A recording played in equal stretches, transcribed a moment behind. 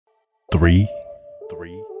Three,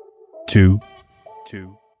 two,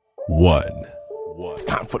 one. It's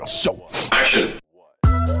time for the show. Action.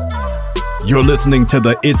 You're listening to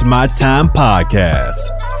the It's My Time podcast,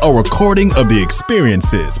 a recording of the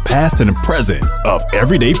experiences past and present of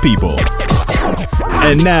everyday people.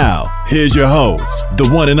 And now, here's your host, the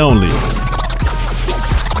one and only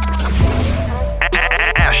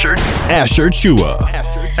Asher Chua.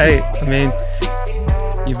 Hey, I mean,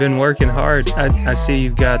 you've been working hard. I see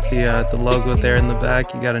you've got the logo there in the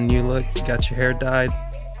back. You got a new look. You got your hair dyed.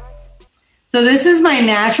 So this is my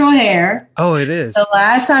natural hair. Oh, it is. The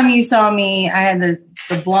last time you saw me, I had the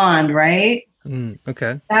blonde, right?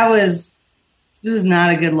 Okay. It was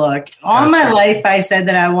not a good look. All my life, I said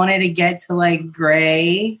that I wanted to get to like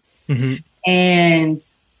gray, and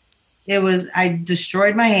I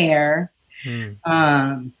destroyed my hair,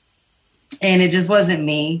 and it just wasn't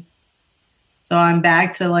me. So I'm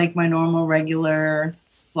back to like my normal, regular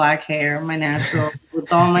black hair, my natural,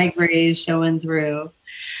 with all my grays showing through.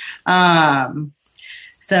 So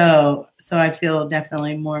I feel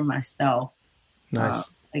definitely more myself. Nice.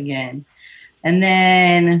 Again. And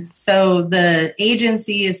then, so the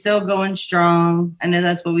agency is still going strong. I know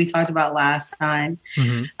that's what we talked about last time.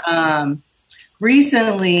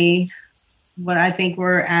 Recently, what I think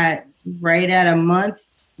we're right at a month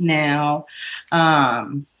now,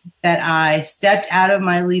 that I stepped out of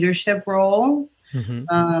my leadership role.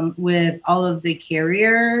 With all of the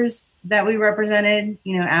carriers that we represented,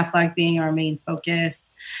 Aflac being our main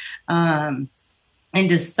focus, and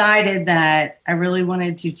decided that I really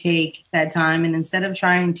wanted to take that time. And instead of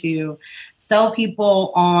trying to sell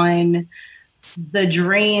people on the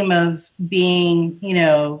dream of being,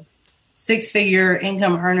 six-figure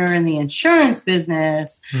income earner in the insurance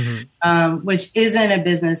business, which isn't a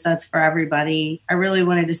business that's for everybody, I really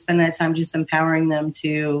wanted to spend that time just empowering them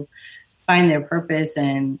to find their purpose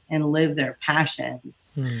and live their passions.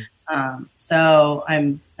 So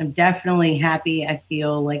I'm definitely happy. I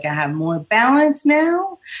feel like I have more balance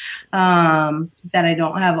now, that I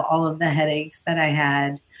don't have all of the headaches that I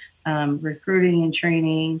had, recruiting and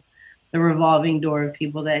training, the revolving door of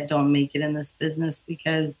people that don't make it in this business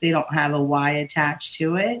because they don't have a why attached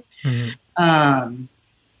to it. And,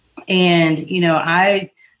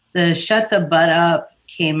 the Shut the Butt Up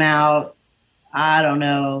came out, I don't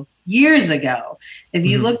know, years ago. If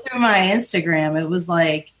you look through my Instagram, it was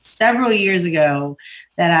like several years ago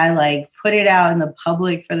that I like put it out in the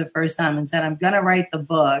public for the first time and said, I'm going to write the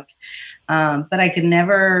book. But I could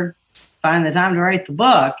never find the time to write the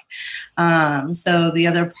book. So the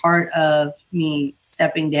other part of me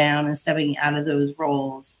stepping down and stepping out of those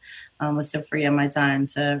roles was to free up my time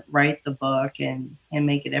to write the book and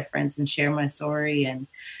make a difference and share my story and,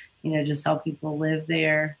 just help people live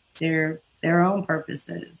their own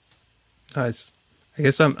purposes. Nice. I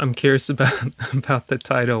guess I'm curious about the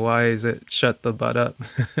title. Why is it Shut the Butt Up?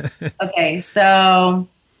 Okay, so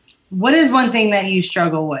what is one thing that you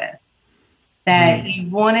struggle with that you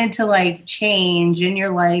wanted to like change in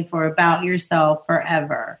your life or about yourself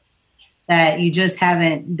forever that you just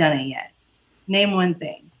haven't done it yet? Name one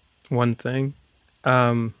thing. One thing.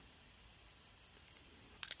 I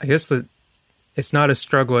guess that it's not a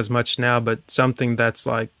struggle as much now, but something that's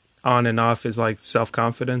like on and off is like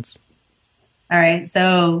self-confidence. All right.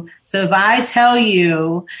 So if I tell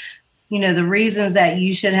you, the reasons that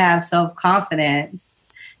you should have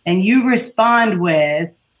self-confidence and you respond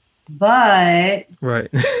with, but, right.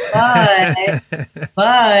 but,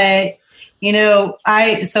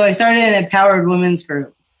 I started an empowered women's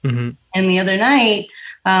group, and the other night,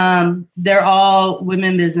 they're all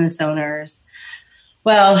women business owners.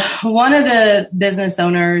 Well, one of the business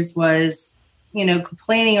owners was,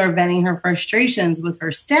 complaining or venting her frustrations with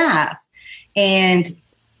her staff. And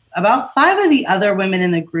about 5 of the other women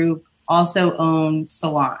in the group also own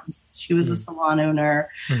salons. She was a salon owner,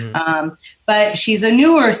 but she's a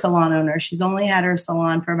newer salon owner. She's only had her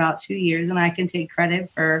salon for about 2 years, and I can take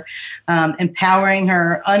credit for empowering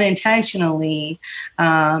her unintentionally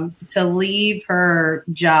to leave her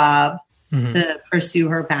job to pursue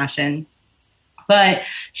her passion. But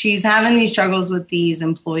she's having these struggles with these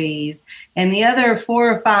employees. And the other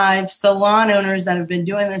 4 or 5 salon owners that have been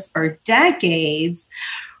doing this for decades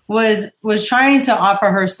was trying to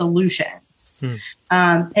offer her solutions.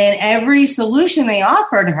 And every solution they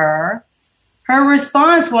offered her, her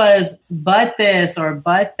response was, but this or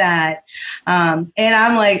but that. And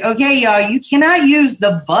I'm like, okay, y'all, you cannot use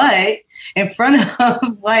the but in front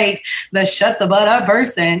of like the shut the butt up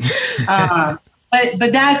person.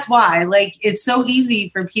 But that's why, like, it's so easy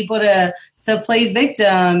for people to play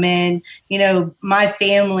victim. And, my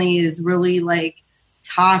family is really like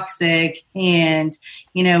toxic, and,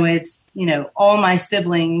 you know, it's, you know, all my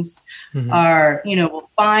siblings are, you know, will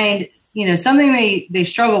find, you know, something they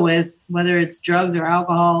struggle with, whether it's drugs or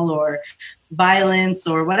alcohol or violence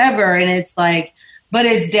or whatever. And it's like, but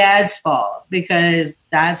it's dad's fault because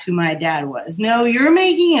that's who my dad was. No, you're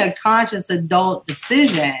making a conscious adult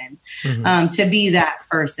decision to be that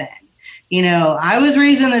person. You know, I was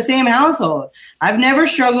raised in the same household. I've never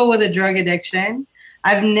struggled with a drug addiction.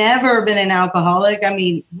 I've never been an alcoholic. I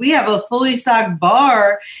mean, we have a fully stocked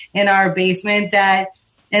bar in our basement that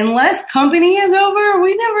unless company is over,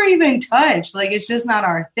 we never even touch. Like, it's just not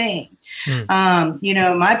our thing. You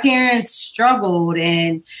know, my parents struggled,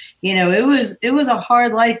 and, you know, it was a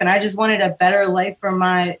hard life, and I just wanted a better life for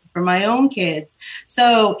my own kids.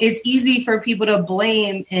 So it's easy for people to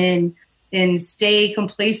blame and stay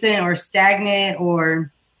complacent or stagnant,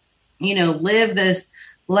 or, you know, live this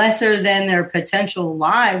lesser than their potential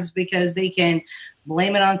lives because they can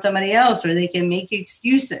blame it on somebody else, or they can make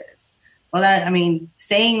excuses. Well, that, I mean,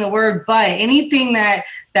 saying the word but, anything that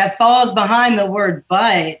falls behind the word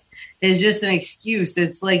but is just an excuse.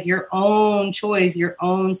 It's like your own choice, your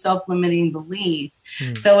own self-limiting belief.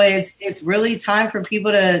 So it's really time for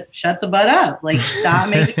people to shut the butt up, like stop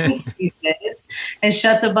making excuses and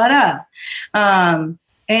shut the butt up.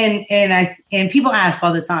 And people ask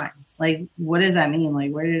all the time, like, what does that mean?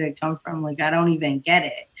 Like, where did it come from? Like, I don't even get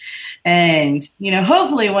it. And, you know,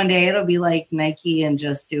 hopefully one day it'll be like Nike and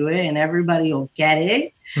Just Do It and everybody will get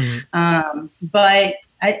it. But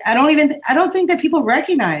I don't think that people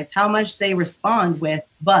recognize how much they respond with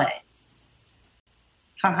but.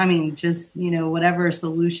 I mean, just, you know, whatever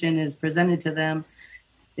solution is presented to them,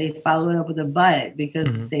 they follow it up with a but because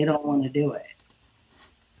they don't want to do it.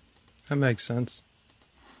 That makes sense.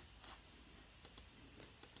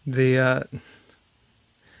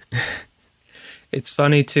 It's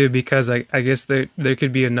funny too, because I guess there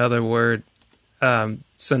could be another word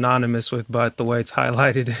synonymous with but, the way it's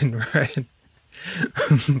highlighted in red.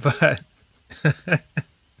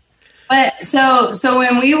 But so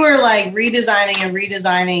when we were like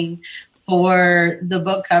redesigning for the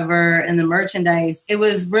book cover and the merchandise, it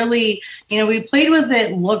was really, you know, we played with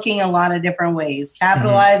it looking a lot of different ways,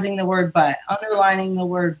 capitalizing the word but, underlining the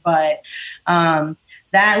word but.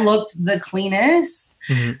 That looked the cleanest,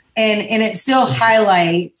 and it still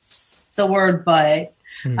highlights the word but.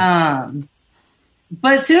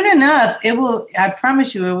 But soon enough, it will. I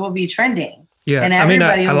promise you, it will be trending. Yeah, and I mean,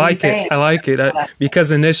 I like it. I like it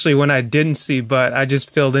because initially, when I didn't see but, I just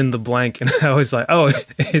filled in the blank, and I was like, "Oh,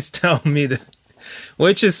 it's telling me to."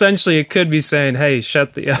 Which essentially, it could be saying, "Hey,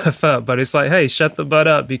 shut the f up," but it's like, "Hey, shut the butt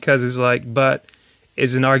up," because it's like, "But"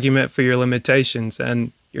 is an argument for your limitations,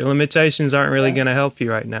 and your limitations aren't really going to help you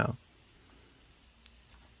right now.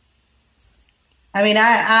 I mean,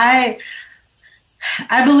 I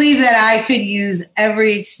believe that I could use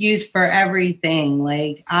every excuse for everything.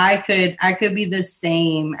 Like I could be the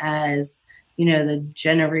same as, you know, the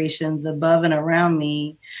generations above and around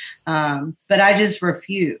me. But I just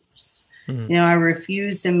refuse. You know, I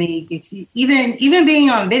refuse to make even being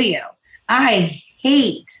on video. I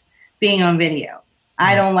hate being on video.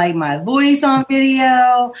 I don't like my voice on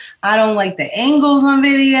video. I don't like the angles on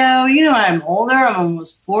video. You know, I'm older. I'm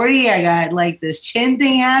almost 40. I got like this chin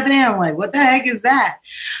thing happening. I'm like, what the heck is that?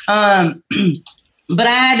 But I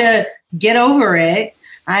had to get over it.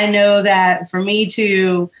 I know that for me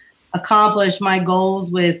to accomplish my goals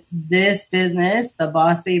with this business, the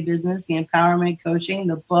Boss Babe business, the empowerment coaching,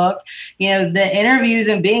 the book, you know, the interviews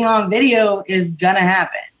and being on video is going to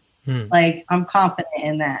happen. Like, I'm confident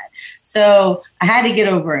in that. So I had to get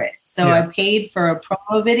over it. So I paid for a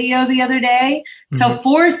promo video the other day to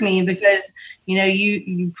force me, because, you know,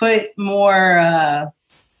 you put more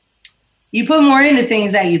into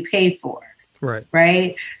things that you pay for.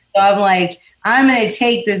 Right. So I'm like, I'm going to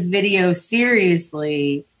take this video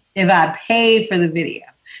seriously if I pay for the video.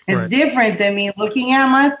 It's different than me looking at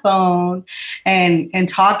my phone and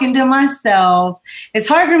talking to myself. It's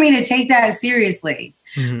hard for me to take that seriously.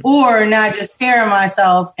 Or not just stare at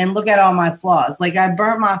myself and look at all my flaws. Like, I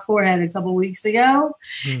burnt my forehead a couple weeks ago.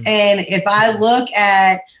 And if I look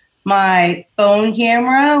at my phone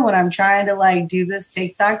camera when I'm trying to like do this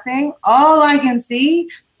TikTok thing, all I can see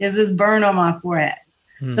is this burn on my forehead.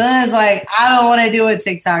 So then it's like, I don't want to do a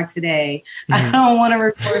TikTok today. I don't want to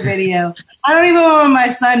record video. I don't even want my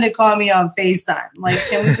son to call me on FaceTime. Like,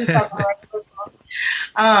 can we just talk about it?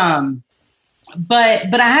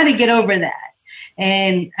 But I had to get over that.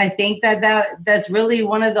 And I think that's really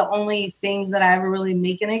one of the only things that I ever really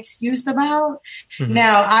make an excuse about.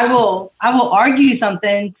 Now, I will argue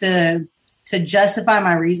something to justify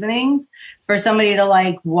my reasonings for somebody to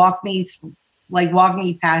like walk me like walk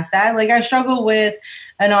me past that. Like I struggle with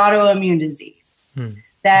an autoimmune disease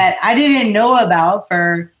that I didn't know about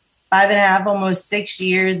for 5.5, almost 6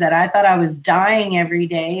 years, that I thought I was dying every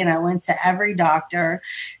day. And I went to every doctor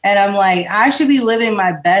and I'm like, I should be living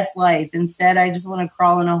my best life. Instead, I just want to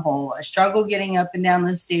crawl in a hole. I struggle getting up and down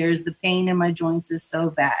the stairs. The pain in my joints is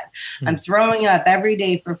so bad. I'm throwing up every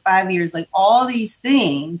day for 5 years, like all these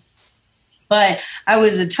things. But I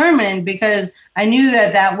was determined because I knew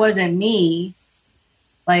that that wasn't me,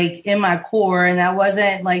 like in my core, and that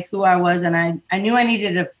wasn't like who I was. And I knew I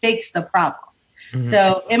needed to fix the problem.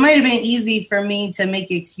 So it might have been easy for me to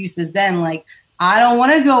make excuses then, like, I don't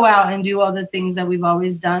want to go out and do all the things that we've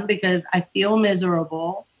always done because I feel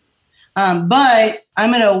miserable. But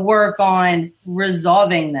I'm going to work on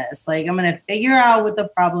resolving this. Like, I'm going to figure out what the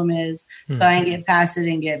problem is so I can get past it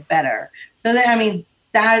and get better. So that, I mean,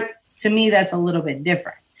 that to me, that's a little bit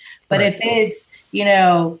different. But if it's, you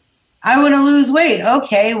know, I want to lose weight.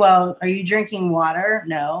 Okay, well, are you drinking water?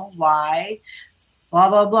 No. Why? Blah,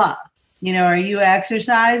 blah, blah. You know, are you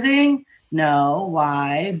exercising? No.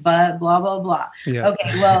 Why? But blah, blah, blah. Yeah.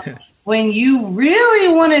 Okay. Well, when you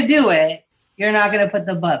really want to do it, you're not going to put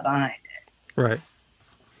the but behind it. Right.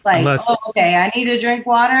 Like, okay, I need to drink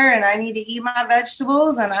water and I need to eat my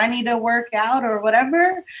vegetables and I need to work out or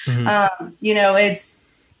whatever. You know, that's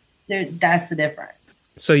the difference.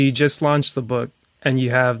 So you just launched the book and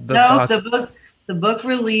you have the book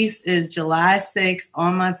release is July 6th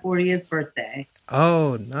on my 40th birthday.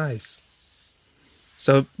 Oh, nice.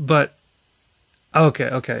 So, but, okay.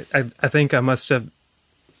 I think I must have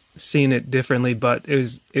seen it differently, but it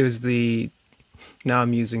was the, now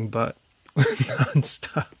I'm using but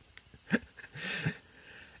nonstop.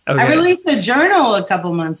 Okay. I released a journal a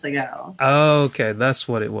couple months ago. Oh, okay. That's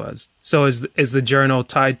what it was. So is the journal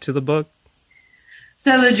tied to the book?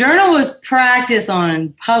 So the journal was practice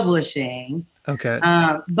on publishing. Okay.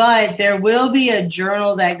 But there will be a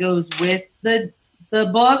journal that goes with the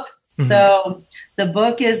book. So the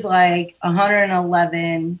book is like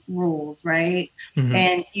 111 rules, right?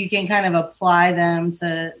 And you can kind of apply them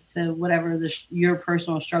to whatever your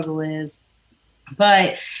personal struggle is.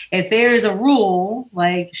 But if there's a rule,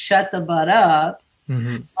 like shut the butt up,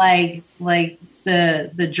 like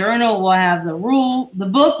the journal will have the rule, the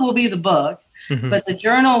book will be the book, but the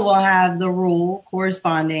journal will have the rule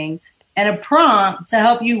corresponding and a prompt to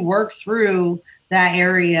help you work through that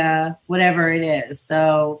area, whatever it is.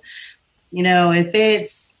 So, you know, if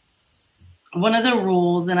it's one of the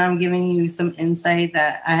rules, and I'm giving you some insight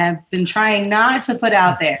that I have been trying not to put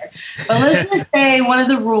out there, but let's just say one of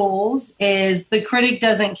the rules is the critic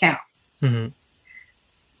doesn't count.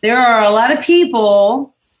 There are a lot of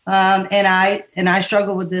people, and I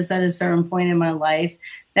struggle with this at a certain point in my life,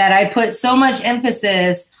 that I put so much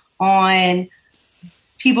emphasis on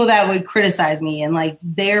people that would criticize me and like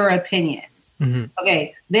their opinions.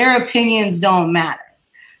 Okay, their opinions don't matter.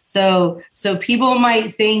 So people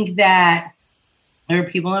might think that there are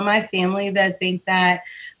people in my family that think that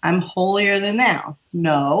I'm holier than thou.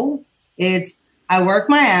 No, it's I worked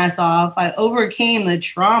my ass off. I overcame the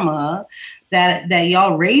trauma that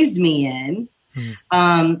y'all raised me in. And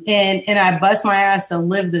I bust my ass to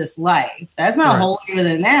live this life. That's not holier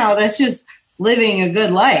than thou. That's just living a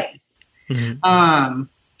good life.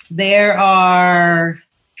 There are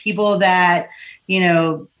people that, you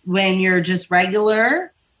know, when you're just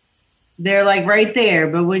regular, they're like right there.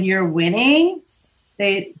 But when you're winning,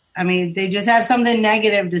 they just have something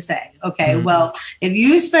negative to say. Okay, well, if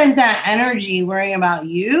you spent that energy worrying about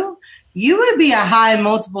you would be a high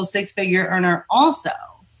multiple 6-figure earner also.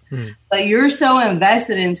 But you're so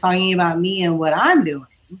invested in talking about me and what I'm doing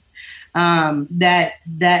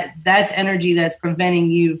that's energy that's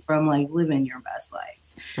preventing you from like living your best life.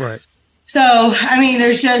 Right. So, I mean,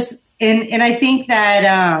 there's just, and I think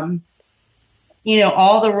that, you know,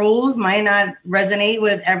 all the rules might not resonate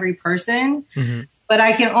with every person, but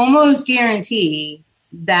I can almost guarantee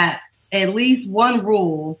that at least one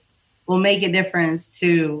rule will make a difference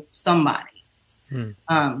to somebody.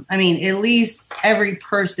 I mean, at least every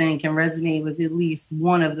person can resonate with at least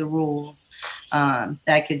one of the rules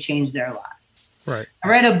that could change their lives. Right. I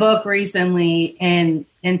read a book recently, and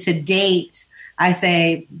to date, I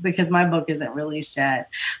say, because my book isn't released yet,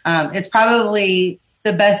 it's probably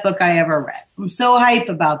the best book I ever read. I'm so hype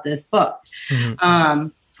about this book.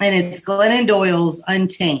 And it's Glennon Doyle's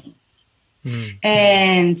Untamed.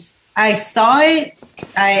 And I saw it.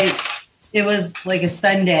 It was like a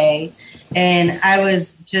Sunday, and I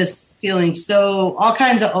was just feeling all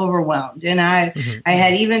kinds of overwhelmed. And I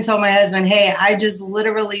had even told my husband, hey, I just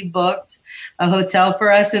literally booked a hotel for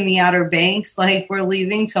us in the Outer Banks. Like, we're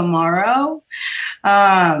leaving tomorrow.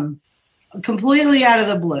 And completely out of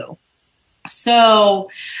the blue. So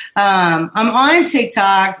I'm on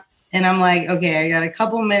TikTok and I'm like, okay, I got a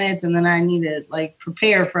couple minutes and then I need to like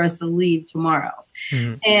prepare for us to leave tomorrow.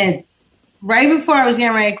 Mm-hmm. And right before I was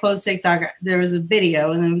getting ready to close TikTok, there was a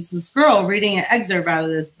video and there was this girl reading an excerpt out of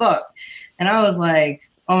this book. And I was like,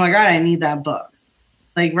 oh my God, I need that book,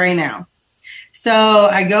 like right now. So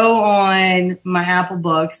I go on my Apple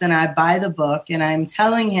Books and I buy the book and I'm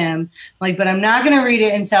telling him like, but I'm not going to read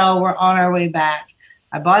it until we're on our way back.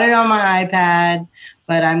 I bought it on my iPad,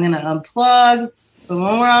 but I'm going to unplug. But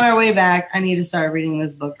when we're on our way back, I need to start reading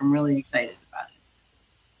this book. I'm really excited about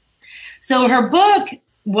it. So her book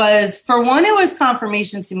was, for one, it was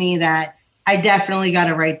confirmation to me that I definitely got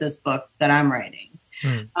to write this book that I'm writing.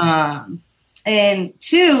 And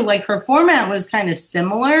two, like her format was kind of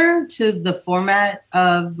similar to the format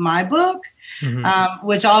of my book,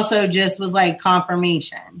 which also just was like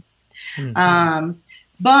confirmation.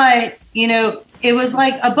 But, you know, it was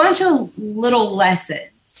like a bunch of little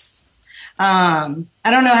lessons. I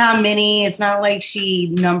don't know how many. It's not like she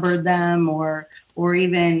numbered them or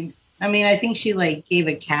even, I mean, I think she like gave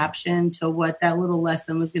a caption to what that little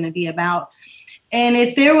lesson was going to be about. And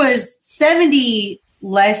if there was 70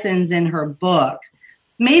 lessons in her book,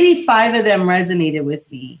 maybe 5 of them resonated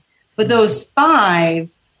with me, but those 5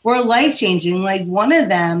 were life-changing. Like one of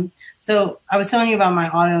them, so I was telling you about my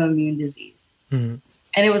autoimmune disease, and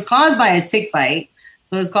it was caused by a tick bite.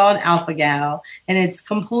 So it's called alpha-gal, and it's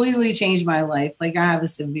completely changed my life. Like I have a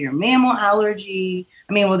severe mammal allergy.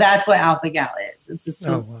 I mean, well, that's what alpha-gal is. It's a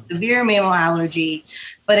severe mammal allergy,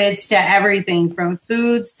 but it's to everything from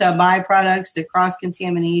foods to byproducts to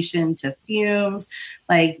cross-contamination to fumes.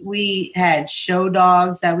 Like we had show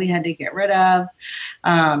dogs that we had to get rid of.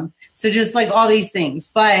 So just like all these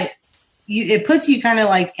things, but it puts you kind of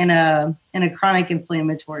like in a chronic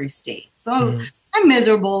inflammatory state. So I'm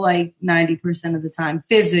miserable like 90% of the time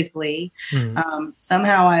physically.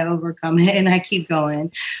 Somehow I overcome it and I keep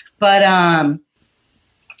going. But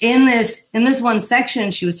in this one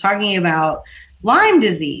section, she was talking about Lyme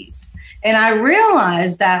disease. And I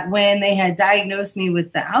realized that when they had diagnosed me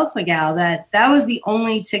with the alpha-gal, that was the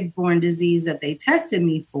only tick-borne disease that they tested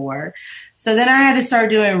me for. So then I had to start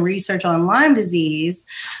doing research on Lyme disease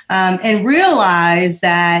and realize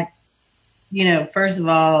that, you know, first of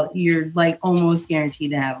all, you're like almost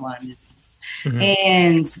guaranteed to have Lyme disease.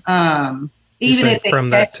 And even if from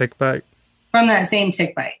that tick bite? From that same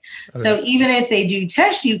tick bite. Okay. So even if they do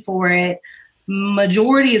test you for it,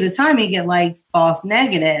 majority of the time you get like false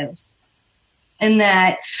negatives. And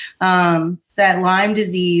that that Lyme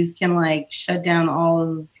disease can like shut down all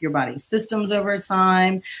of your body's systems over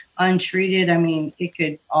time. Untreated, I mean, it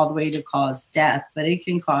could all the way to cause death, but it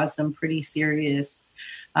can cause some pretty serious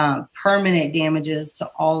permanent damages to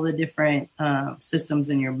all the different systems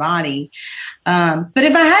in your body. But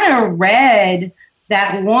if I had read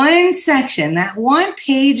that one section, that one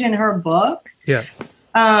page in her book,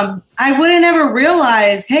 I would have never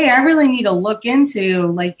realized, hey, I really need to look into,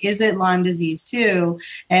 like, is it Lyme disease too?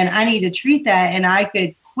 And I need to treat that. And I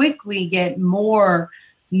could quickly get more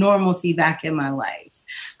normalcy back in my life.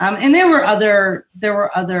 And there were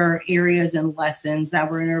other areas and lessons that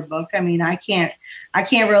were in her book. I mean, I can't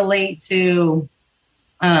relate to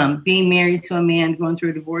being married to a man going through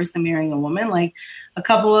a divorce and marrying a woman. Like a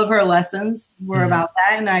couple of her lessons were about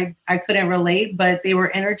that, and I couldn't relate, but they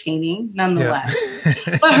were entertaining nonetheless.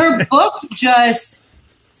 Yeah. But her book just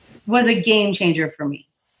was a game changer for me.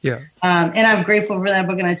 Yeah. And I'm grateful for that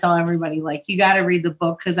book, and I tell everybody, like, you got to read the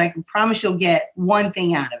book because I can promise you'll get one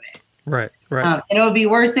thing out of it. Right. And it'll be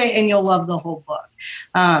worth it, and you'll love the whole book.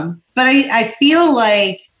 But I feel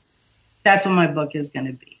like that's what my book is going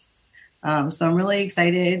to be. So I'm really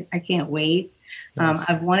excited. I can't wait. Nice.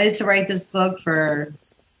 I've wanted to write this book for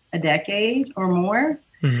a decade or more.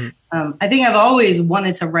 I think I've always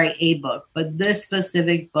wanted to write a book, but this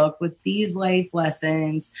specific book with these life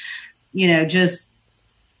lessons, you know, just,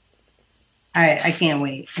 I can't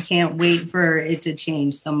wait. I can't wait for it to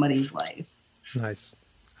change somebody's life. Nice.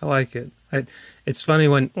 I like it. It's funny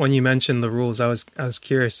when you mentioned the rules, I was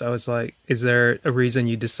curious. I was like, is there a reason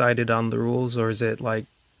you decided on the rules, or is it like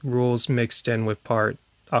rules mixed in with part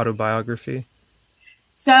autobiography?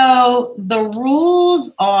 So the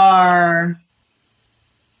rules are,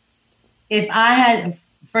 if I had,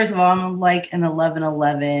 first of all, I'm like an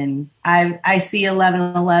 11-11. I see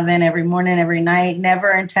 11-11 every morning, every night,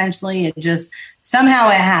 never intentionally. It just, somehow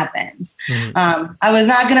it happens. I was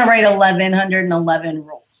not going to write 1111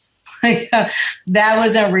 rules. That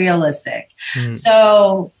wasn't realistic.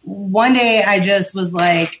 So one day I just was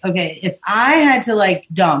like, okay, if I had to like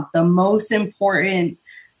dump the most important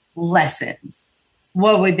lessons,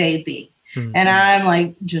 what would they be? And I'm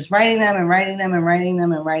like just writing them and writing them and writing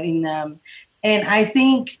them and writing them. And I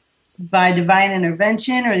think by divine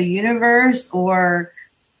intervention or the universe, or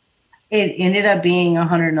it ended up being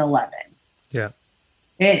 111. Yeah.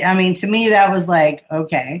 I mean, to me, that was like,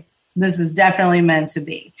 okay, this is definitely meant to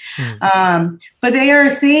be. But there are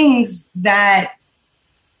things that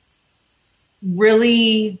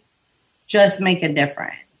really just make a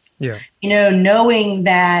difference. Yeah. You know, knowing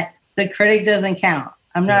that the critic doesn't count.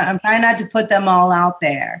 I'm trying not to put them all out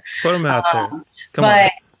there. Put them out there. Come on.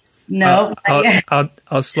 No,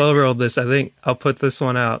 I'll slow roll this. I think I'll put this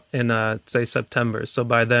one out in say September. So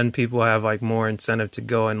by then people have like more incentive to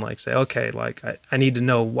go and like say, okay, like I need to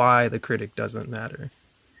know why the critic doesn't matter.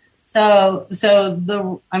 So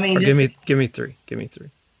give me three. Give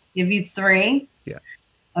you three. Yeah.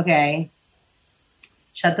 Okay.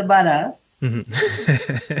 Shut the butt up.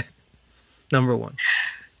 Mm-hmm. Number one.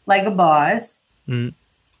 Like a boss. Mm-hmm.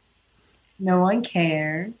 No one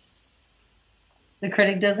cares. The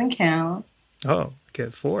critic doesn't count. Oh,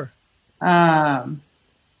 get 4. Yeah,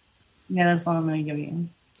 that's all I'm going to give you.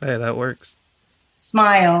 Hey, that works.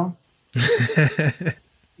 Smile.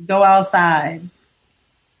 Go outside.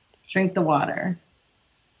 Drink the water.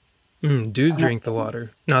 Drink the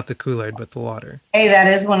water. Not the Kool-Aid, but the water. Hey, that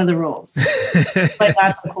is one of the rules. But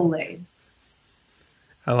not the Kool-Aid.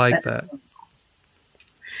 I like that.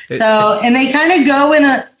 So, and they kind of go in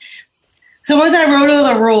a... So once I wrote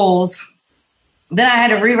all the rules, then I had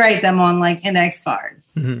to rewrite them on like index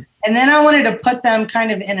cards. And then I wanted to put them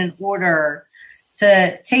kind of in an order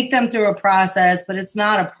to take them through a process, but it's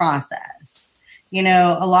not a process. You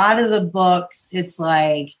know, a lot of the books, it's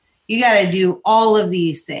like, you got to do all of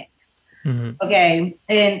these things. Okay.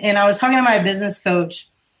 And I was talking to my business coach.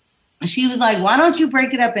 She was like, why don't you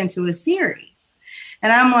break it up into a series?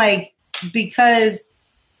 And I'm like, because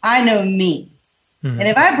I know me. And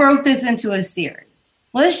if I broke this into a series,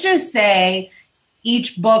 let's just say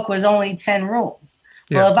each book was only 10 rules.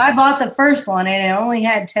 Yeah. Well, if I bought the first one and it only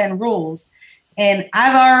had 10 rules and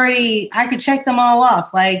I could check them all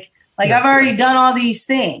off. Like I've already done all these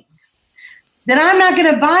things, then I'm not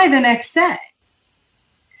going to buy the next set.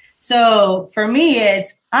 So for me,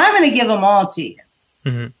 I'm going to give them all to you.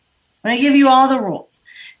 I'm going to give you all the rules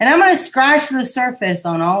and I'm going to scratch the surface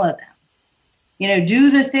on all of them. You know, do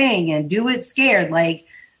the thing and do it scared. Like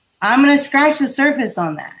I'm going to scratch the surface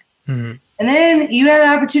on that. And then you have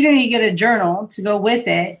the opportunity to get a journal to go with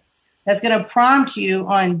it that's going to prompt you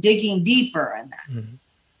on digging deeper in that.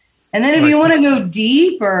 And then if you want to go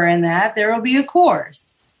deeper in that, there will be a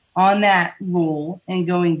course on that rule and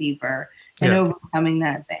going deeper and overcoming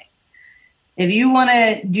that thing. If you want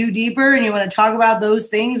to do deeper and you want to talk about those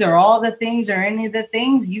things or all the things or any of the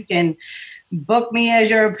things, you can book me as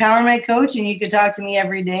your empowerment coach and you can talk to me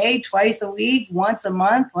every day, twice a week, once a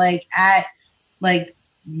month, like at like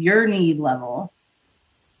your need level.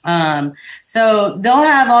 So they'll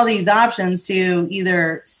have all these options to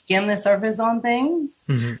either skim the surface on things,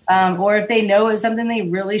 or if they know it's something they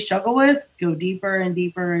really struggle with, go deeper and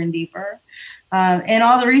deeper and deeper. And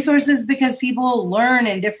all the resources, because people learn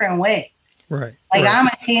in different ways. Like I'm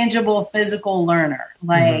a tangible physical learner.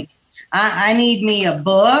 Like I need me a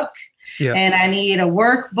book. And I need a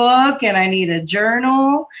workbook and I need a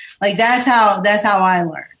journal. Like that's how I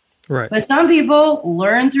learn. But some people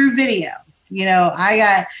learn through video. You know, I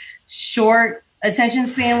got short attention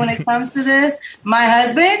span when it comes to this. My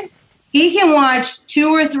husband, he can watch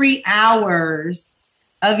 2 or 3 hours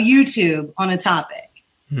of YouTube on a topic.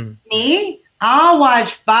 Me, I'll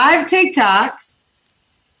watch 5 TikToks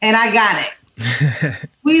and I got it.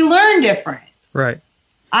 We learn different.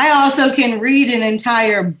 I also can read an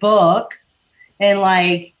entire book in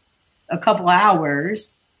like a couple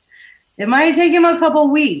hours. It might take him a couple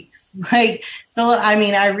weeks. Like, so, I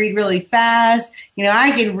mean, I read really fast. You know,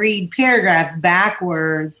 I can read paragraphs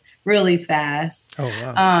backwards really fast.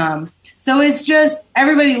 So it's just,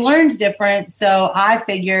 everybody learns different. So I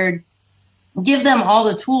figured give them all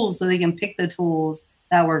the tools so they can pick the tools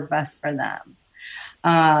that work best for them.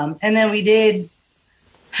 And then we did,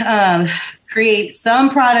 create some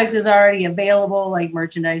product is already available, like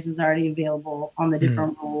merchandise is already available on the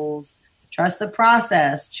different rules. Trust the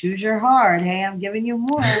process. Choose your heart. Hey, I'm giving you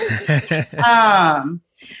more.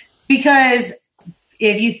 Because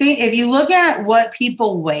if you look at what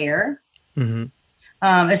people wear,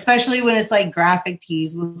 especially when it's like graphic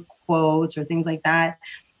tees with quotes or things like that,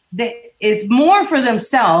 it's more for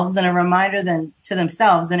themselves and a reminder to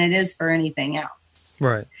themselves than it is for anything else.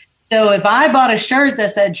 So if I bought a shirt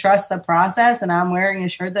that said trust the process and I'm wearing a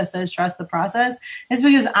shirt that says trust the process, it's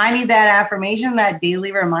because I need that affirmation, that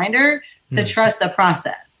daily reminder to trust the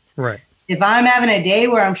process. if I'm having a day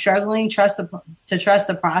where I'm struggling to trust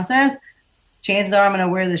the process, chances are I'm going to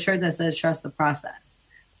wear the shirt that says trust the process.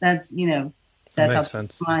 That's, that's how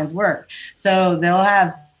sense. Minds work. So they'll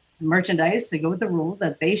have merchandise to go with the rules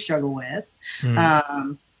that they struggle with.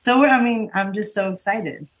 I'm just so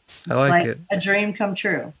excited. I like it. A dream come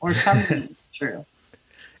true or coming true.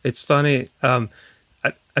 It's funny.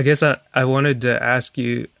 I guess I wanted to ask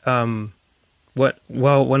you,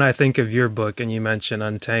 when I think of your book and you mentioned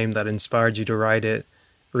Untamed that inspired you to write it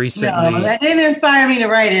recently. No, that didn't inspire me to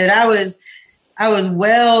write it. I was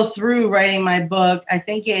well through writing my book. I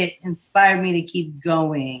think it inspired me to keep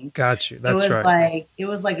going. Got you. That's right. It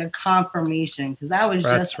was like a confirmation because I was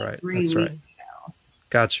just 3 weeks ago.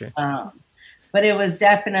 Got you. But it was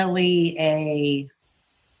definitely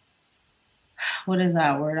what is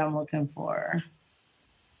that word I'm looking for?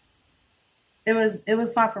 It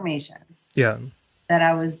was confirmation. Yeah. That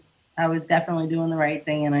I was definitely doing the right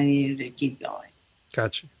thing and I needed to keep going.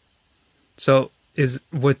 Got you. So is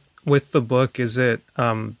with the book, is it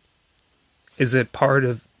part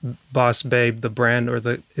of Boss Babe, the brand,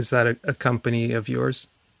 or is that a company of yours?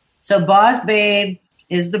 So Boss Babe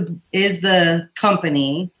is the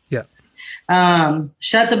company. Yeah.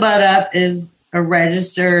 Shut the Butt Up is a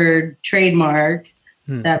registered trademark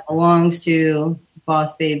that belongs to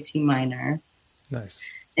Boss Babe T Minor. Nice.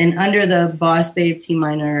 And under the Boss Babe T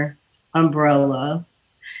Minor umbrella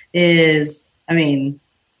there's the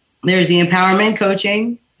empowerment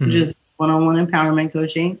coaching, which is one-on-one empowerment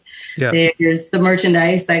coaching. Yeah. There's the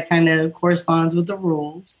merchandise that kind of corresponds with the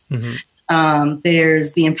rules.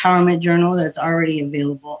 There's the empowerment journal that's already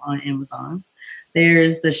available on Amazon.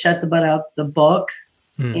 There's the Shut the Butt Up, the book,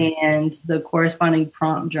 and the corresponding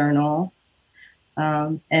prompt journal.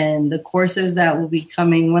 And the courses that will be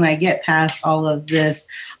coming when I get past all of this.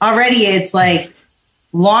 Already it's like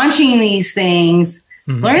launching these things,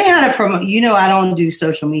 learning how to promote. I don't do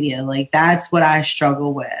social media. Like that's what I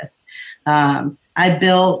struggle with. I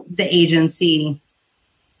built the agency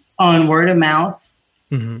on word of mouth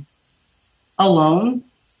alone.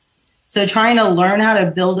 So trying to learn how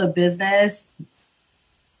to build a business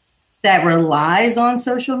that relies on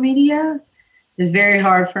social media is very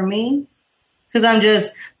hard for me. Because I'm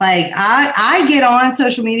just like, I get on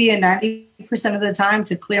social media 90% of the time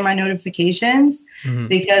to clear my notifications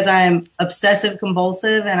because I'm obsessive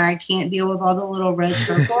compulsive and I can't deal with all the little red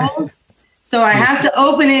circles. So I have to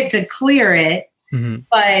open it to clear it.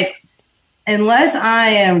 But unless I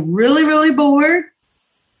am really, really bored,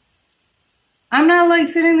 I'm not like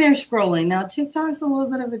sitting there scrolling. Now TikTok's a little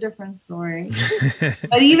bit of a different story.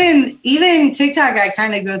 But even TikTok, I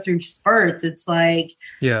kind of go through spurts. It's like,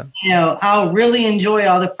 I'll really enjoy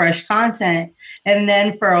all the fresh content. And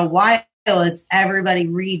then for a while, it's everybody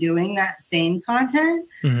redoing that same content.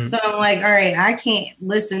 So I'm like, all right, I can't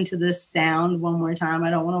listen to this sound one more time.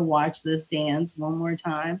 I don't want to watch this dance one more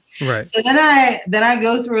time. Right. So then I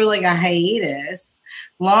go through like a hiatus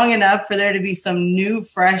long enough for there to be some new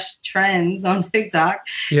fresh trends on TikTok.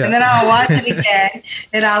 Yeah. And then I'll watch it again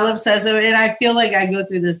and I'll obsess over it. And I feel like I go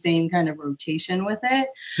through the same kind of rotation with it.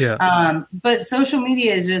 Yeah. But social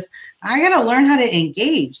media is just, I got to learn how to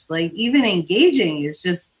engage. Like even engaging is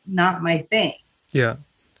just not my thing. Yeah.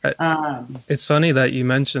 It's funny that you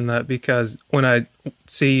mentioned that because when I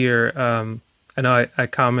see your, I know I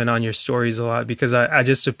comment on your stories a lot because I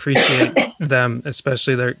just appreciate them,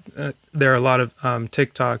 especially there are a lot of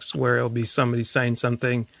TikToks where it'll be somebody saying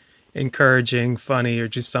something encouraging, funny, or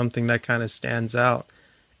just something that kind of stands out.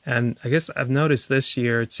 And I guess I've noticed this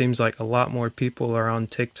year, it seems like a lot more people are on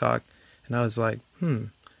TikTok. And I was like,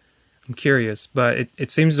 I'm curious, but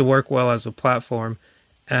it seems to work well as a platform.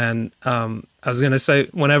 And I was going to say,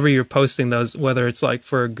 whenever you're posting those, whether it's like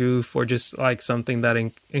for a goof or just like something that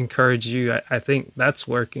encouraged you, I think that's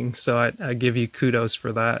working. So I give you kudos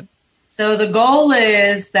for that. So the goal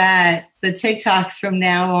is that the TikToks from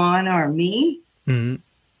now on are me. I've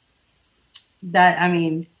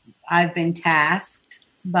been tasked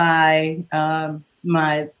by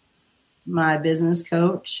my business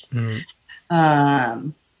coach that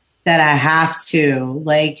I have to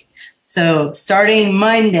like. So starting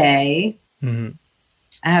Monday, I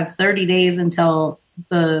have 30 days until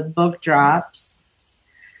the book drops.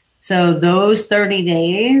 So those 30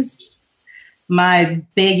 days, my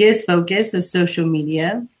biggest focus is social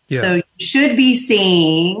media. Yeah. So you should be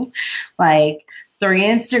seeing like 3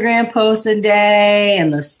 Instagram posts a day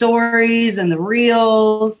and the stories and the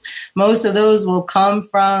reels. Most of those will come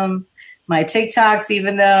from my TikToks,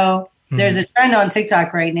 even though there's a trend on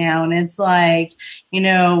TikTok right now. And it's like,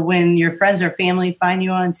 when your friends or family find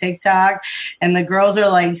you on TikTok and the girls are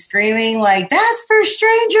like screaming like, that's for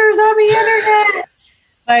strangers on the internet.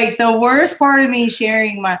 Like the worst part of me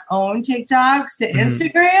sharing my own TikToks to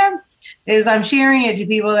Instagram is I'm sharing it to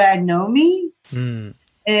people that know me.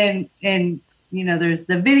 And you know, there's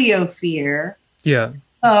the video fear. Yeah.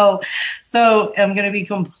 So I'm going to be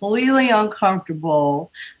completely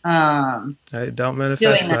uncomfortable. I don't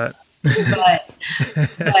manifest that.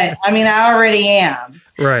 but I mean, I already am.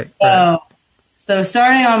 Right. So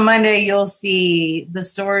starting on Monday, you'll see the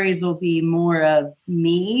stories will be more of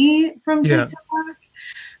me from TikTok.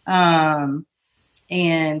 And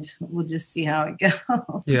we'll just see how it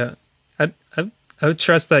goes. Yeah. I would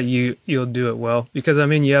trust that you'll do it well, because I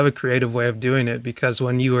mean, you have a creative way of doing it, because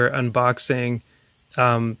when you were unboxing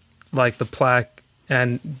like the plaque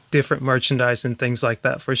and different merchandise and things like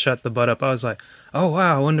that for Shut the Butt Up, I was like, oh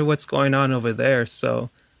wow, I wonder what's going on over there. So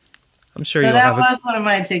I'm sure you'll have that was one of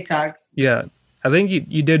my TikToks. Yeah. I think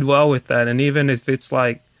you did well with that. And even if it's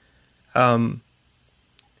like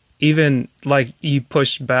even like you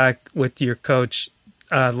pushed back with your coach,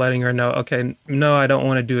 letting her know, okay, no, I don't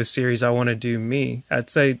want to do a series, I want to do me. I'd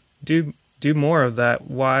say do more of that.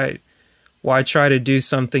 Why try to do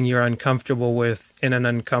something you're uncomfortable with in an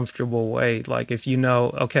uncomfortable way? Like if you know,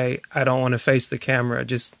 okay, I don't want to face the camera,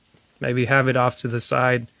 just maybe have it off to the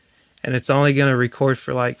side, and it's only going to record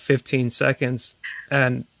for like 15 seconds.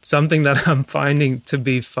 And something that I'm finding to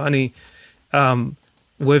be funny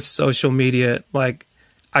with social media, like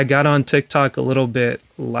I got on TikTok a little bit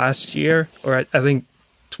last year, or I think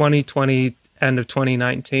 2020, end of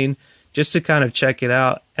 2019, just to kind of check it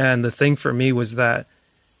out. And the thing for me was that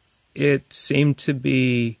it seemed to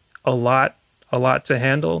be a lot to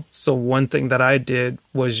handle. So one thing that I did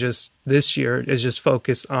was just this year is just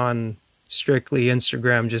focus on strictly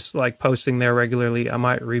Instagram, just like posting there regularly. I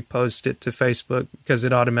might repost it to Facebook because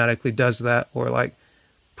it automatically does that, or like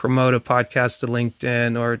promote a podcast to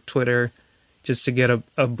LinkedIn or Twitter just to get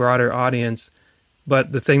a broader audience.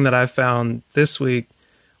 But the thing that I found this week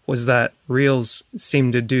was that Reels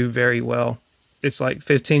seem to do very well. It's like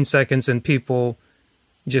 15 seconds and people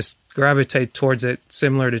just gravitate towards it,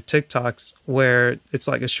 similar to TikToks, where it's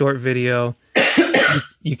like a short video.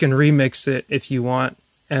 You can remix it if you want.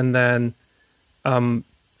 And then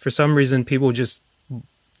for some reason, people just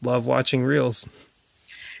love watching Reels.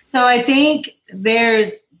 So I think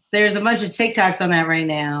there's a bunch of TikToks on that right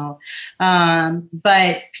now.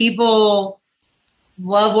 But people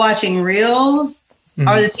love watching Reels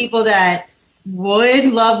are the people that would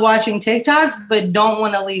love watching TikToks, but don't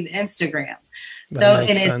want to leave Instagram.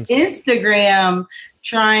 It's Instagram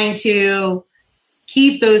trying to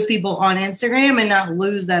keep those people on Instagram and not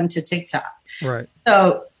lose them to TikTok. Right.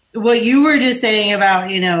 So what you were just saying about,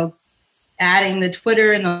 you know, adding the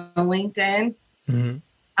Twitter and the LinkedIn,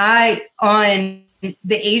 on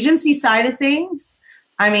the agency side of things,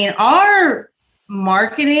 I mean, our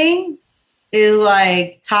marketing is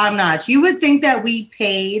like top notch. You would think that we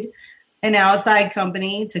paid an outside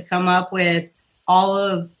company to come up with all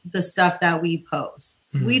of the stuff that we post.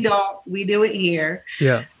 We don't. We do it here.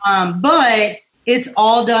 Yeah. But it's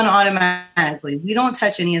all done automatically. We don't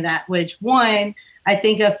touch any of that, which one, I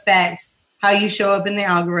think affects how you show up in the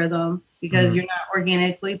algorithm because you're not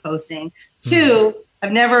organically posting. Two,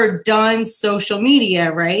 I've never done social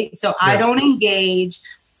media, right? So I don't engage,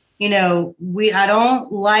 you know, I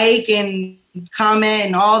don't like and comment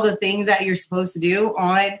and all the things that you're supposed to do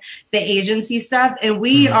on the agency stuff. And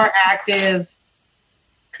we are active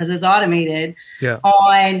because it's automated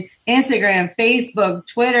on Instagram, Facebook,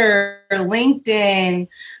 Twitter, LinkedIn,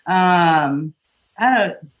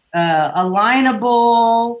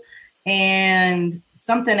 Alignable, and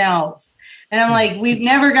something else. And I'm like, we've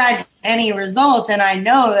never got any results. And I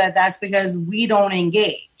know that that's because we don't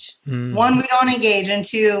engage. One, we don't engage. And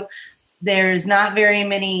two, there's not very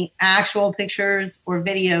many actual pictures or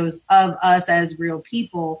videos of us as real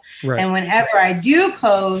people. Right. And whenever I do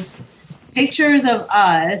post pictures of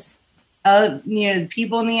us, you know, the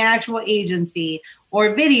people in the actual agency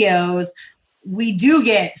or videos, we do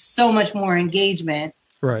get so much more engagement.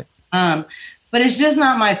 Right. But it's just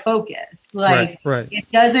not my focus. Like, it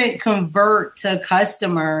doesn't convert to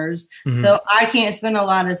customers. So I can't spend a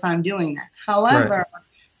lot of time doing that. However,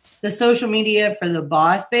 the social media for the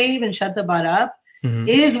Boss Babe and Shut the Butt Up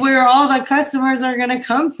is where all the customers are going to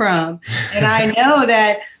come from. And I know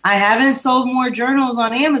that I haven't sold more journals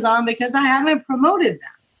on Amazon because I haven't promoted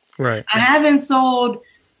them. Right. I haven't sold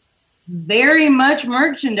very much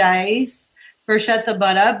merchandise for Shut the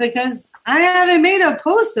Butt Up because I haven't made a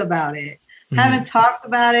post about it. Haven't talked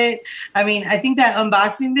about it. I mean, I think that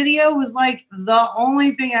unboxing video was like the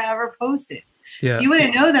only thing I ever posted. Yeah. So you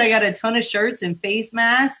wouldn't know that I got a ton of shirts and face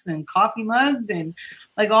masks and coffee mugs and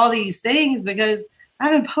like all these things because I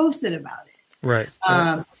haven't posted about it. Right.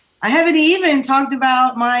 I haven't even talked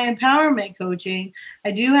about my empowerment coaching.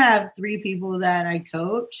 I do have 3 people that I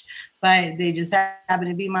coach, but they just happen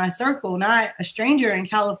to be my circle, not a stranger in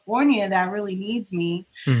California that really needs me.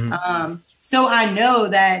 Mm-hmm. So I know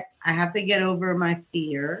that I have to get over my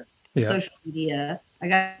fear of social media. I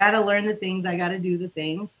got to learn the things. I got to do the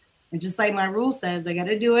things. And just like my rule says, I got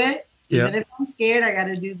to do it. Even if I'm scared, I got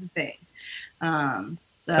to do the thing.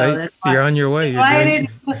 So that's why, you're on your way.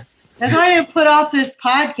 That's why I didn't put off this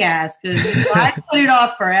podcast, because I put it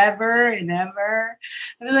off forever and ever.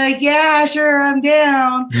 I'd be like, yeah, sure, I'm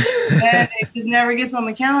down. And it just never gets on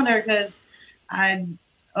the calendar because I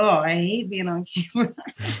hate being on camera.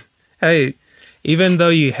 Hey, even though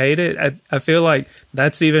you hate it, I feel like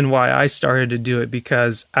that's even why I started to do it,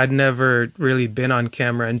 because I'd never really been on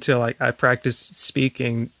camera until like I practiced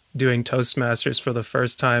speaking, doing Toastmasters for the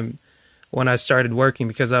first time when I started working,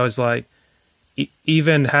 because I was like,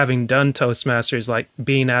 even having done Toastmasters, like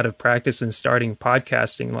being out of practice and starting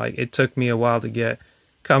podcasting, like it took me a while to get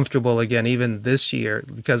comfortable again, even this year,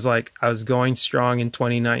 because like I was going strong in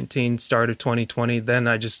 2019, start of 2020. Then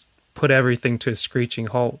I just put everything to a screeching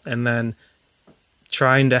halt. And then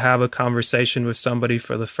trying to have a conversation with somebody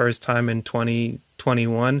for the first time in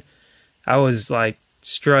 2021, I was like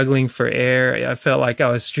struggling for air. I felt like I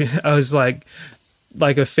was like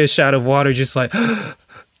a fish out of water, just like,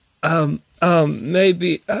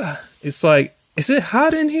 maybe it's like, is it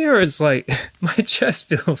hot in here? Or it's like my chest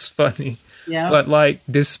feels funny. Yeah. But like,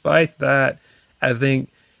 despite that, I think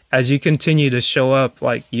as you continue to show up,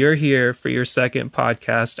 like you're here for your second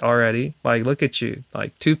podcast already. Like, look at you,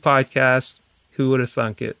 like 2 podcasts. Who would have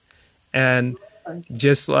thunk it? And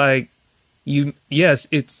just like yes,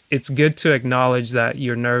 it's good to acknowledge that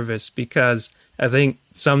you're nervous, because I think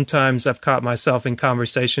sometimes I've caught myself in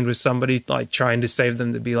conversation with somebody, like trying to save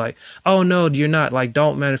them, to be like, oh no, you're not, like,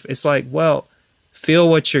 don't manifest. It's like, well, feel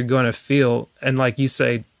what you're going to feel. And like you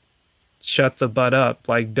say, shut the butt up.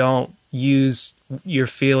 Like, don't use your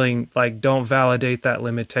feeling, like, don't validate that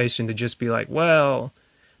limitation to just be like, well.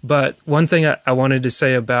 But one thing I wanted to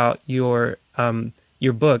say about your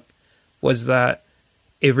book was that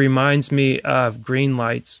it reminds me of Green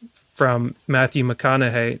Lights from Matthew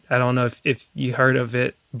McConaughey. I don't know if you heard of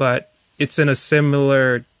it, but it's in a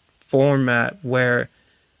similar format where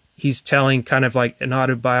he's telling kind of like an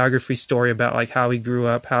autobiography story about like how he grew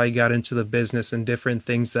up, how he got into the business, and different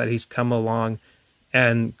things that he's come along.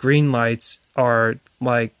 And Green Lights are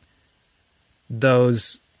like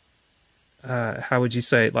those, how would you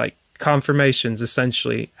say, like confirmations,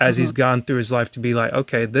 essentially, as he's gone through his life, to be like,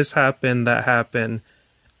 okay, this happened, that happened,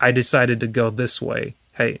 I decided to go this way.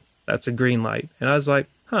 Hey, that's a green light. And I was like,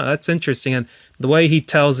 that's interesting. And the way he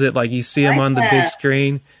tells it, like you see him on the big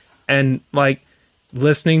screen, and like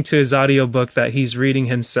listening to his audiobook that he's reading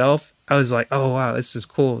himself, I was like, oh wow, this is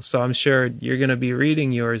cool. So I'm sure you're going to be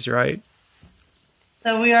reading yours, right?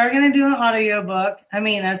 So we are going to do an audiobook. I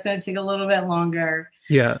mean, that's going to take a little bit longer.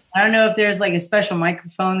 Yeah. I don't know if there's like a special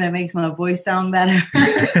microphone that makes my voice sound better,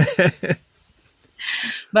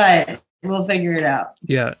 but we'll figure it out.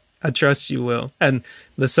 Yeah, I trust you will. And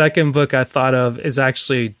the second book I thought of is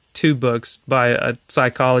actually 2 books by a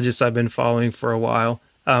psychologist I've been following for a while,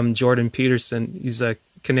 Jordan Peterson. He's a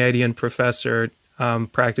Canadian professor,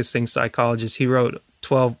 practicing psychologist. He wrote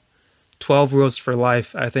 12 Rules for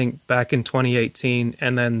Life, I think, back in 2018.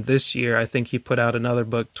 And then this year, I think he put out another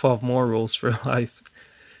book, 12 More Rules for Life.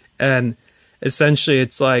 And essentially,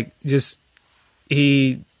 it's like just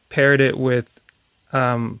he paired it with,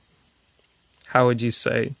 how would you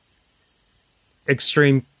say,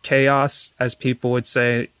 extreme chaos, as people would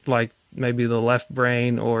say, like maybe the left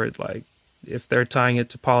brain, or like if they're tying it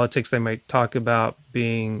to politics, they might talk about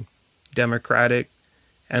being democratic.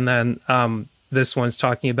 And then this one's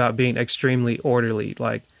talking about being extremely orderly.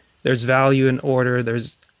 Like there's value in order,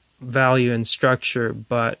 there's value in structure,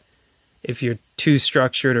 but if you're too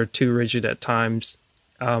structured or too rigid at times,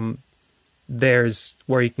 there's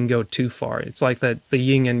where you can go too far. It's like the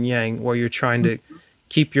yin and yang, where you're trying to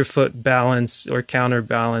keep your foot balanced or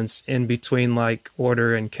counterbalance in between like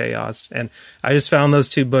order and chaos. And I just found those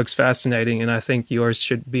 2 books fascinating, and I think yours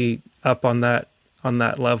should be up on that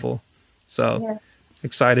level. So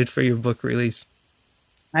excited for your book release.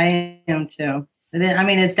 I am too. I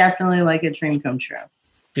mean, it's definitely like a dream come true.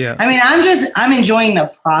 Yeah. I mean, I'm enjoying the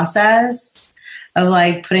process of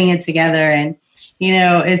like putting it together. And, you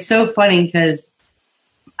know, it's so funny because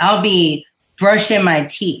I'll be brushing my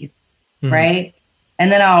teeth, right? And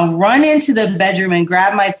then I'll run into the bedroom and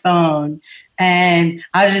grab my phone, and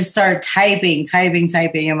I'll just start typing.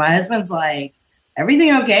 And my husband's like,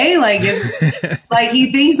 everything okay? Like, like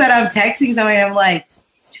he thinks that I'm texting somebody. I'm like,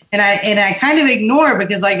 and I kind of ignore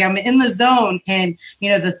because like I'm in the zone, and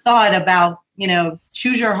the thought about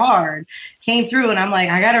choose your hard came through, and I'm like,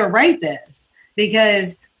 I got to write this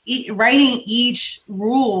because writing each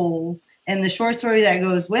rule and the short story that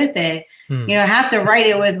goes with it, I have to write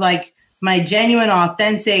it with like my genuine,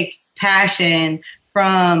 authentic passion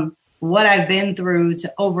from what I've been through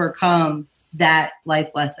to overcome that life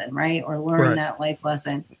lesson, right? Or learn that life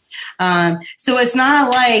lesson. So it's not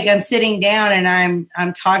like I'm sitting down and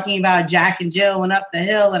I'm talking about Jack and Jill and up the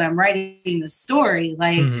hill and I'm writing the story.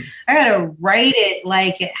 Like I got to write it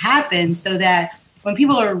like it happened so that when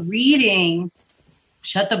people are reading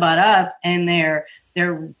Shut the Butt Up and they're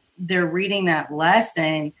reading that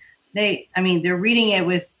lesson, they're reading it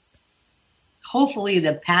with hopefully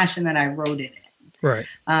the passion that I wrote it in. Right.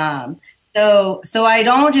 So I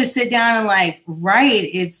don't just sit down and like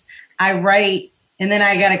write. I write and then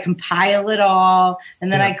I got to compile it all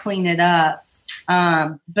and then I clean it up.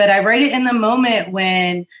 But I write it in the moment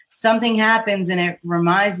when something happens and it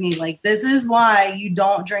reminds me like, this is why you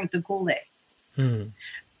don't drink the Kool-Aid. And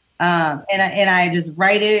I just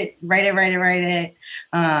write it.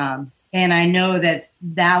 And I know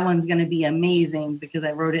that one's going to be amazing because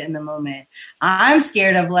I wrote it in the moment. I'm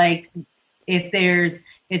scared of like, if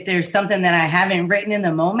there's something that I haven't written in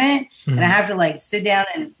the moment and I have to like sit down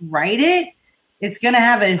and write it, it's going to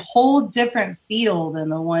have a whole different feel than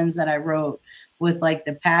the ones that I wrote with like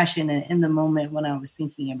the passion and in the moment when I was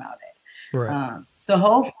thinking about it. Right. So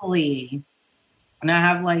hopefully, and I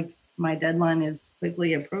have like, my deadline is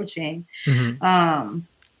quickly approaching.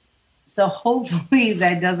 So hopefully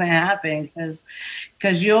that doesn't happen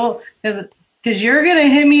because you're going to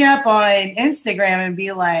hit me up on Instagram and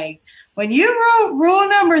be like, when you wrote rule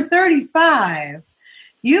number 35,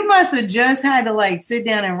 you must have just had to like sit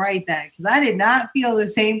down and write that because I did not feel the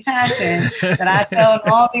same passion that I felt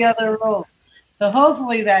in all the other rules. So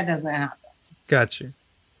hopefully that doesn't happen. Gotcha.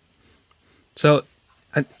 So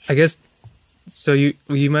I guess, so you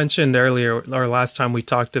mentioned earlier or last time we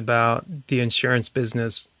talked about the insurance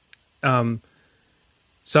business.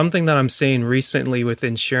 Something that I'm seeing recently with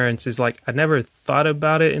insurance is like, I never thought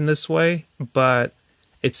about it in this way, but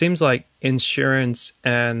it seems like insurance,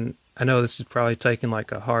 and I know this is probably taking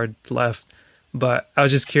like a hard left, but I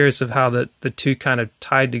was just curious of how the two kind of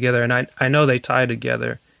tied together. And I know they tie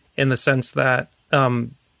together in the sense that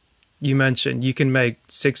you mentioned you can make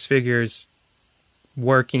six figures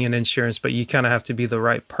working in insurance, but you kind of have to be the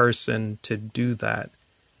right person to do that.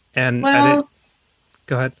 And go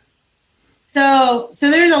ahead. So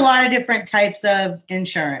there's a lot of different types of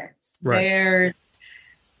insurance. Right. There's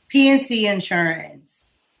P&C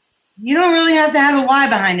insurance. You don't really have to have a why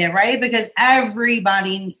behind it, right? Because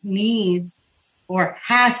everybody needs or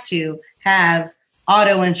has to have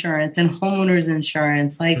auto insurance and homeowners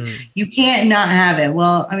insurance. Like you can't not have it.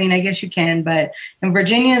 Well, I mean, I guess you can, but in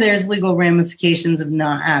Virginia, there's legal ramifications of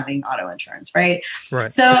not having auto insurance, right?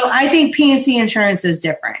 Right. So I think P&C insurance is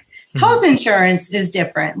different. Health insurance is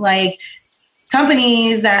different. Like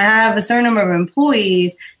companies that have a certain number of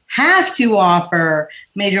employees have to offer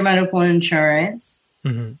major medical insurance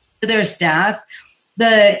to their staff.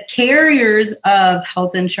 The carriers of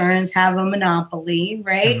health insurance have a monopoly,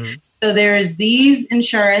 right? So there's these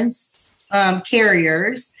insurance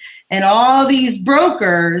carriers and all these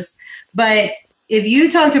brokers. But if you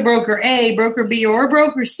talk to broker A, broker B, or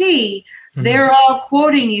broker C, they're all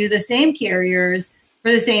quoting you the same carriers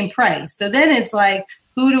for the same price. So then it's like,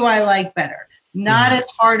 who do I like better? Not as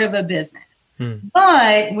hard of a business.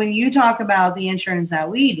 But when you talk about the insurance that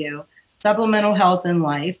we do, supplemental health and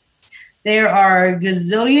life, there are a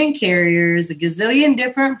gazillion carriers, a gazillion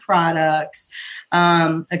different products,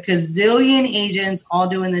 a gazillion agents all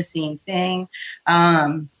doing the same thing.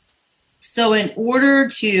 So in order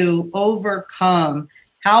to overcome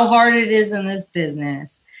how hard it is in this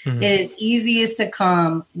business, it is easiest to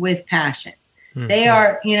come with passion. They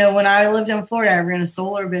are, when I lived in Florida, I ran a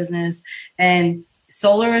solar business, and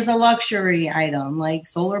solar is a luxury item. Like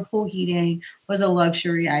solar pool heating was a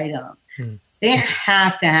luxury item. They didn't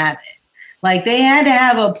have to have it. Like they had to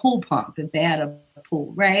have a pool pump if they had a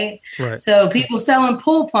pool, right? So people selling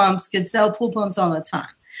pool pumps could sell pool pumps all the time.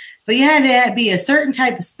 But you had to be a certain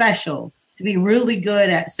type of special to be really good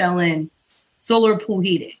at selling solar pool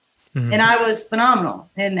heating. And I was phenomenal.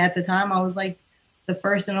 And at the time, I was like the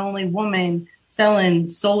first and only woman selling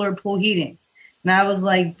solar pool heating. And I was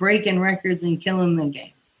like breaking records and killing the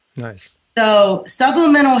game. Nice. So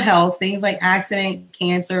supplemental health, things like accident,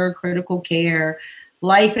 cancer, critical care,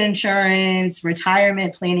 life insurance,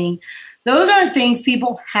 retirement planning, those are things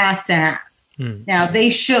people have to have. Now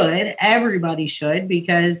they should, everybody should,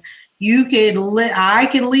 because you could, I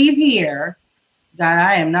can leave here, God,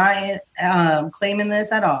 I am not claiming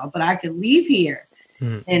this at all, but I could leave here.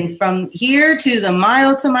 And from here to the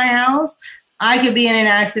mile to my house, I could be in an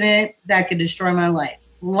accident that could destroy my life.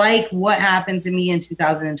 Like what happened to me in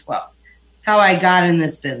 2012. That's how I got in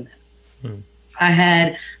this business. I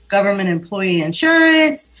had government employee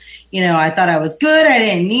insurance. You know, I thought I was good. I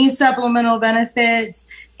didn't need supplemental benefits,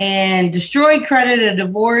 and destroyed credit, a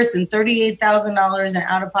divorce, and $38,000 in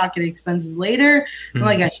out-of-pocket expenses later. I'm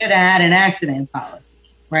like, I should have had an accident policy.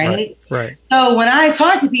 Right. So when I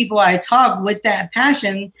talk to people, I talk with that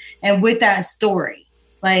passion and with that story.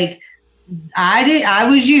 Like I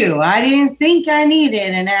was you. I didn't think I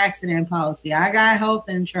needed an accident policy. I got health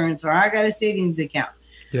insurance, or I got a savings account.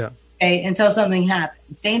 Yeah. Okay. Until something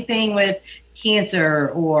happened. Same thing with cancer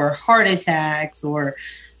or heart attacks or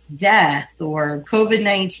death or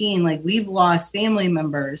COVID-19. Like we've lost family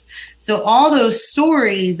members. So all those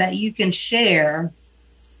stories that you can share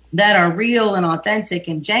that are real and authentic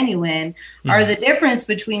and genuine are the difference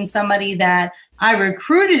between somebody that I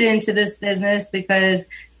recruited into this business because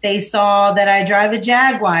they saw that I drive a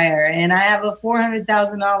Jaguar and I have a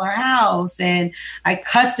 $400,000 house and I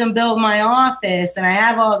custom built my office and I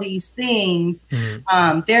have all these things.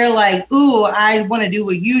 They're like, ooh, I want to do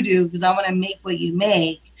what you do because I want to make what you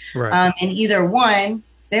make. And either one,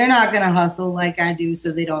 they're not going to hustle like I do,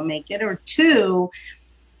 so they don't make it. Or two,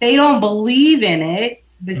 they don't believe in it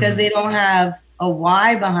because they don't have a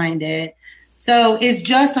why behind it. So it's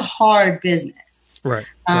just a hard business.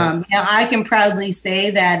 Now I can proudly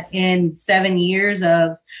say that in 7 years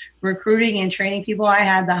of recruiting and training people, I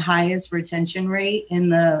had the highest retention rate in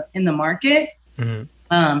the market. And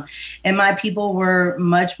my people were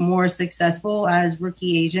much more successful as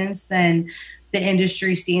rookie agents than the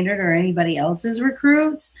industry standard or anybody else's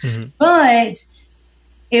recruits. But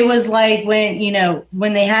it was like when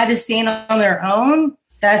they had to stand on their own,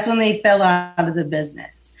 that's when they fell out of the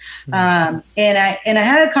business. And I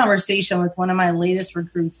had a conversation with one of my latest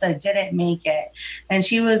recruits that didn't make it. And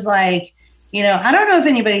she was like, I don't know if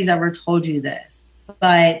anybody's ever told you this,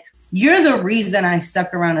 but you're the reason I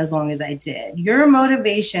stuck around as long as I did. Your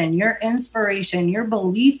motivation, your inspiration, your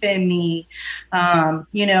belief in me, on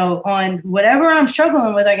whatever I'm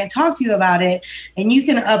struggling with, I can talk to you about it and you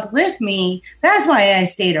can uplift me. That's why I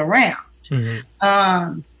stayed around.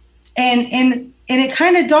 And it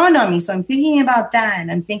kind of dawned on me. So I'm thinking about that.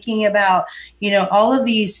 And I'm thinking about, all of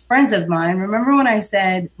these friends of mine. Remember when I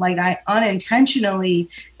said, like, I unintentionally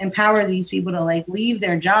empower these people to like leave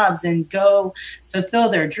their jobs and go fulfill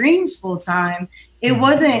their dreams full time. It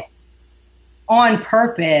wasn't on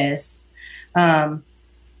purpose. I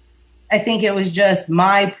think it was just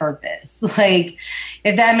my purpose. Like,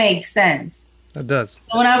 if that makes sense. It does.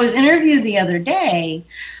 So when I was interviewed the other day,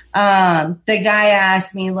 the guy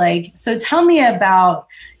asked me, like, so tell me about,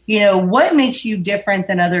 what makes you different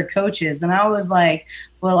than other coaches? And I was like,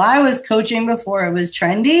 well, I was coaching before it was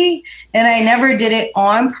trendy and I never did it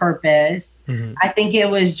on purpose. I think it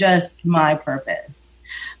was just my purpose.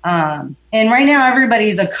 And right now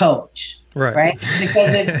everybody's a coach, right?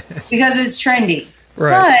 Because it's trendy.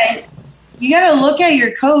 But you got to look at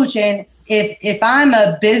your coach. And if I'm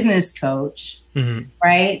a business coach,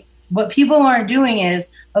 right, what people aren't doing is,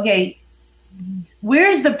 okay,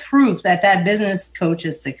 where's the proof that business coach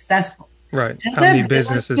is successful? How many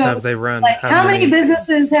businesses have they run? Like, how many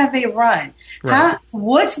businesses have they run?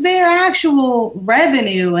 What's their actual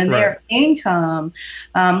revenue and their income?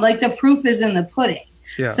 Like, the proof is in the pudding.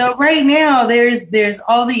 So right now there's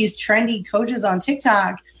all these trendy coaches on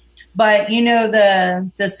TikTok, but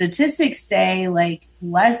the statistics say like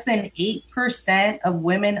less than 8% of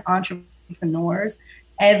women entrepreneurs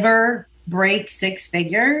ever break six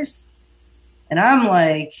figures. And I'm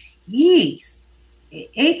like, yeesh,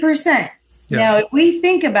 8%. Now, if we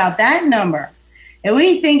think about that number, if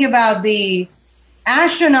we think about the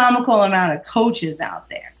astronomical amount of coaches out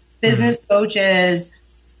there, business coaches,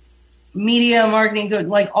 media marketing coaches,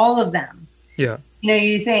 like all of them,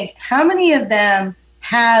 you think, how many of them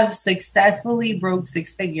have successfully broke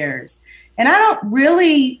six figures? And I don't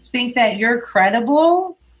really think that you're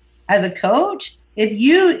credible as a coach if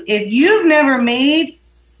you've never made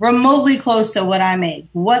remotely close to what I make.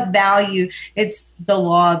 What value? It's the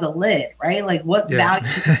law of the lid, right? Like, what value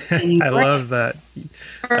can you I bring? love that.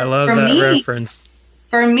 I love that reference.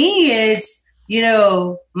 For me, it's,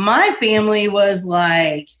 my family was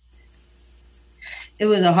like, it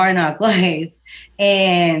was a hard knock life.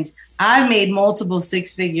 And I made multiple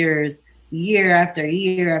six figures year after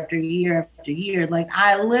year after year after year. Like,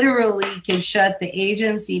 I literally can shut the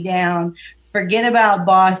agency down, forget about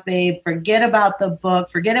Boss Babe, forget about the book,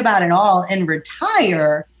 forget about it all, and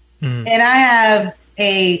retire. And I have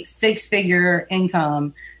a 6-figure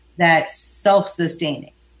income that's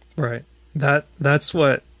self-sustaining. Right. That's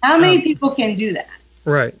what. How many people can do that?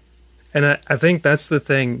 Right. And I think that's the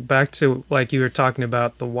thing, back to like you were talking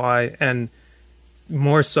about the why, and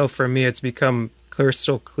more so for me, it's become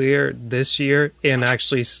crystal clear this year in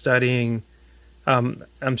actually studying.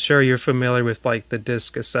 I'm sure you're familiar with like the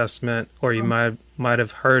DISC assessment, or you might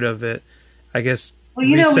have heard of it. I guess. Well,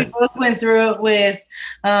 we both went through it with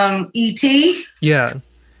E.T. Yeah.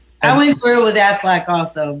 I went through it with Aflac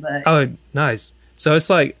also, but. Oh, nice. So it's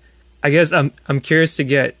like, I guess I'm curious to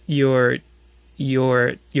get your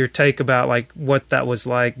take about like what that was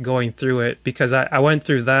like going through it, because I went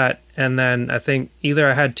through that, and then I think either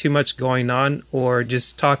I had too much going on or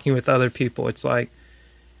just talking with other people. It's like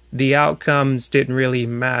the outcomes didn't really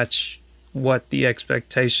match what the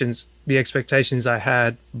expectations I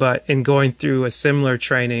had. But in going through a similar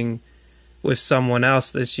training with someone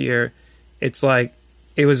else this year, it's like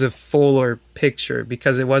it was a fuller picture,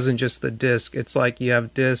 because it wasn't just the DISC. It's like you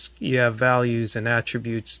have DISC, you have values and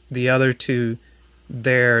attributes. The other two,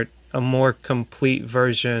 they're a more complete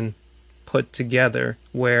version put together,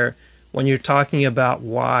 where when you're talking about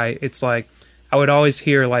why, it's like I would always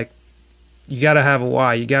hear like, you got to have a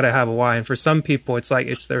why, you got to have a why. And for some people, it's like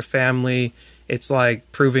it's their family. It's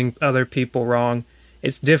like proving other people wrong.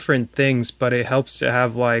 It's different things, but it helps to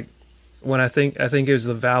have like, when I think it was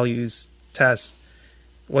the values test.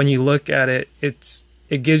 When you look at it, it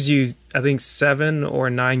gives you, I think, 7 or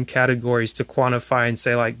 9 categories to quantify and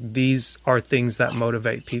say, like, these are things that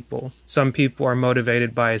motivate people. Some people are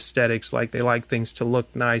motivated by aesthetics, like they like things to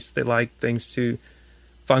look nice, they like things to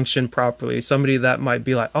function properly. Somebody that might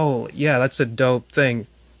be like, oh, yeah, that's a dope thing.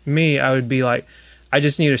 Me, I would be like, I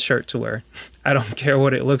just need a shirt to wear. I don't care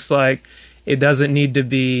what it looks like. It doesn't need to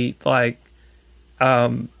be, like,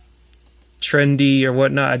 trendy or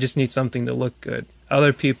whatnot. I just need something to look good.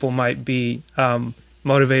 Other people might be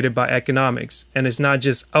motivated by economics, and it's not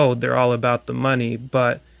just, oh, they're all about the money,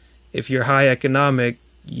 but if you're high economic,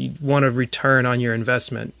 you want a return on your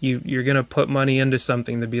investment. You're going to put money into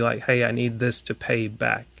something to be like, hey, I need this to pay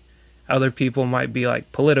back. Other people might be like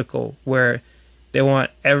political, where they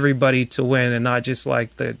want everybody to win and not just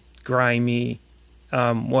like the grimy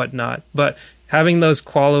whatnot. But having those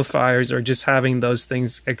qualifiers, or just having those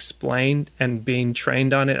things explained and being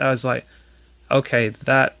trained on it, I was like, okay,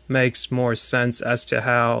 that makes more sense as to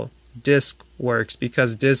how DISC works,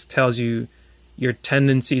 because DISC tells you your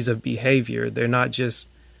tendencies of behavior. They're not just,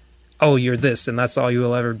 oh, you're this and that's all you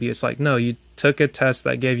will ever be. It's like, no, you took a test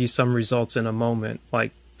that gave you some results in a moment.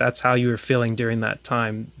 Like, that's how you were feeling during that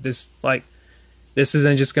time. This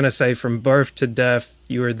isn't just going to say from birth to death,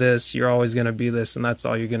 you are this, you're always going to be this, and that's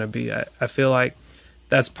all you're going to be. I feel like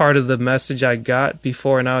that's part of the message I got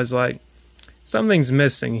before, and I was like, something's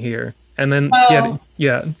missing here. And then,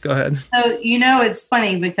 yeah, go ahead. So, it's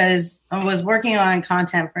funny because I was working on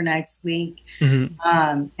content for next week.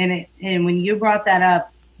 Mm-hmm. And when you brought that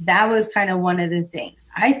up, that was kind of one of the things.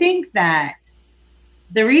 I think that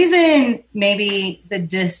the reason maybe the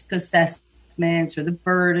DISC assessments or the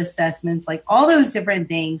BIRD assessments, like all those different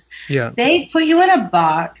things, they put you in a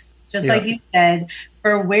box, just like you said,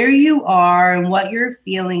 for where you are and what you're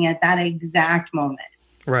feeling at that exact moment.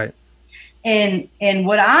 Right. And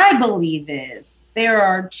what I believe is there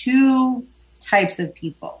are 2 types of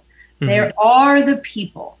people. Mm-hmm. There are the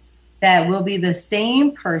people that will be the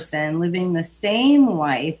same person, living the same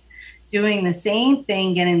life, doing the same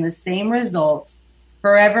thing, getting the same results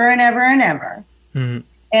forever and ever and ever. Mm-hmm.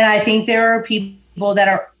 And I think there are people that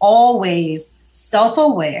are always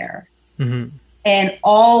self-aware and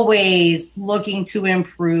always looking to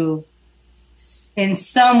improve in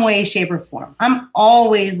some way, shape, or form. I'm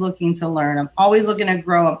always looking to learn. I'm always looking to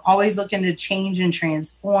grow. I'm always looking to change and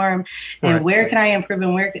transform. And right. Where can I improve,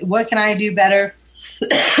 and what can I do better?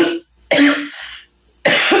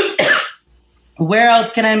 Where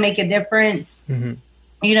else can I make a difference?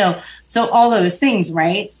 Mm-hmm. So all those things,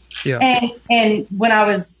 right? Yeah. And when I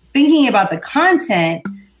was thinking about the content,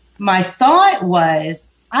 my thought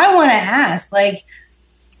was, I want to ask, like,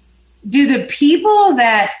 do the people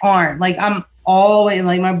that aren't, like, I'm always,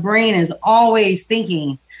 like, my brain is always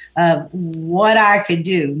thinking of what I could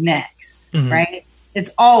do next, right?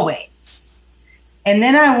 It's always. And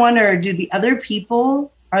then I wonder, do the other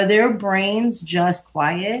people, are their brains just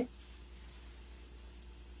quiet?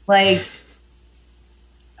 Like,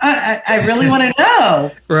 I really want to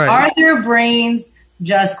know. Right. Are their brains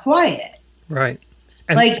just quiet? Right.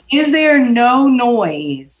 And like, is there no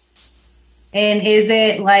noise? And is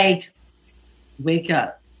it like, wake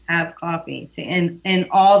up, have coffee, and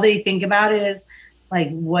all they think about is like,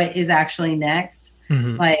 what is actually next?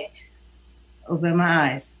 Mm-hmm. Like, open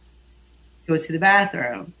my eyes, go to the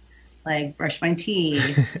bathroom, like brush my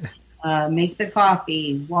teeth, make the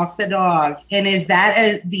coffee, walk the dog. And is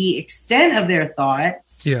that the extent of their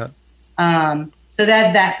thoughts? Yeah. So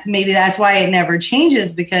that maybe that's why it never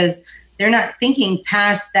changes, because they're not thinking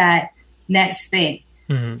past that next thing.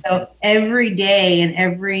 Mm-hmm. So every day and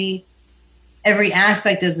every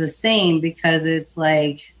aspect is the same, because it's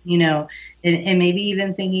like, you know, and maybe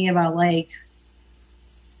even thinking about like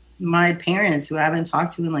my parents who I haven't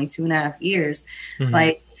talked to in like 2.5 years, mm-hmm.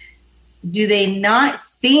 like, do they not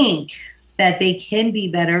think that they can be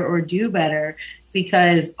better or do better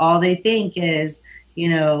because all they think is, you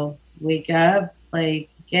know, wake up, like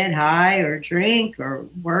get high or drink or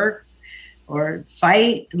work or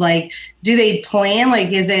fight? Like, do they plan?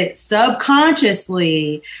 Like, is it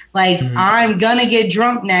subconsciously like, mm-hmm. I'm gonna get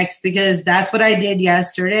drunk next because that's what I did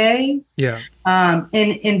yesterday? Yeah.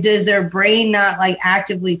 And does their brain not like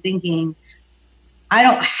actively thinking, I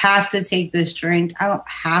don't have to take this drink, I don't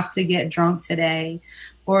have to get drunk today?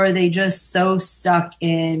 Or are they just so stuck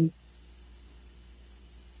in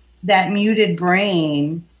that muted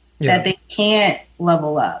brain that they can't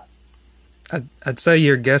level up? I'd say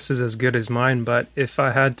your guess is as good as mine, but if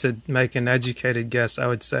I had to make an educated guess, I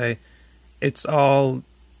would say it's all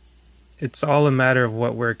a matter of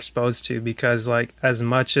what we're exposed to, because like as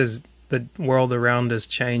much as the world around us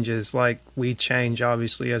changes, like we change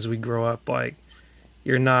obviously as we grow up. Like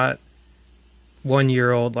you're not 1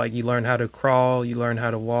 year old, like you learn how to crawl, you learn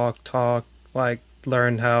how to walk, talk, like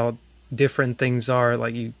learn how different things are.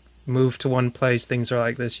 Like you move to one place, things are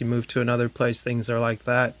like this, you move to another place, things are like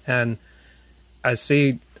that. And I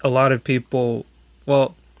see a lot of people,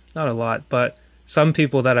 well, not a lot, but some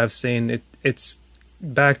people that I've seen, it's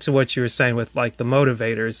back to what you were saying with like the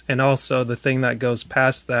motivators, and also the thing that goes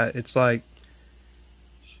past that. It's like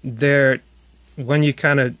when you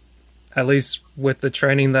kind of, at least with the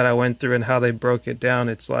training that I went through and how they broke it down,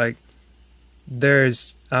 it's like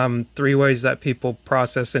there's 3 ways that people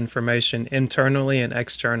process information: internally and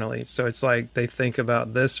externally. So it's like they think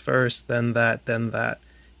about this first, then that, then that.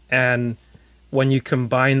 And when you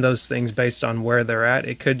combine those things based on where they're at,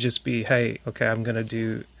 it could just be, hey, okay, I'm going to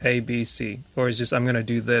do A, B, C, or it's just, I'm going to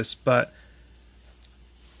do this. But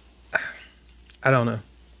I don't know.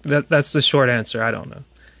 That's the short answer. I don't know.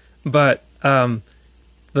 But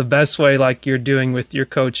the best way, like you're doing with your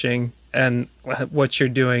coaching and what you're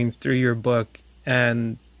doing through your book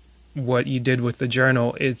and what you did with the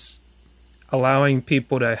journal, it's allowing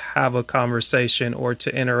people to have a conversation or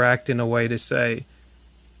to interact in a way to say,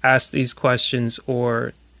 ask these questions,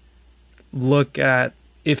 or look at,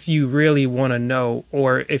 if you really want to know,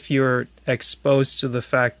 or if you're exposed to the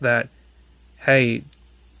fact that, hey,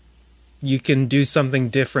 you can do something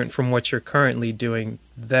different from what you're currently doing,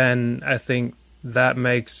 then I think that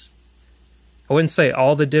makes, I wouldn't say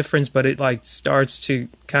all the difference, but it like starts to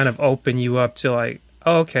kind of open you up to like,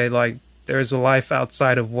 oh, okay, like there's a life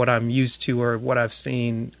outside of what I'm used to or what I've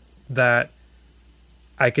seen, that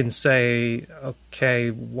I can say,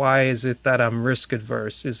 okay, why is it that I'm risk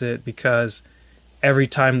adverse? Is it because every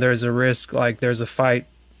time there's a risk, like there's a fight,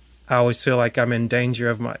 I always feel like I'm in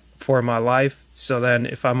danger for my life. So then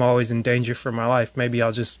if I'm always in danger for my life, maybe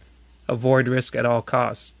I'll just avoid risk at all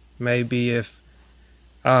costs. Maybe if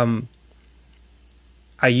I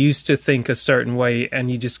used to think a certain way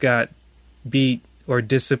and you just got beat or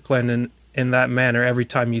disciplined in that manner every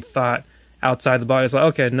time you thought outside the box, it's like,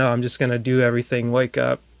 okay, no, I'm just going to do everything, wake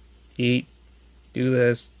up, eat, do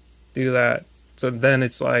this, do that. So then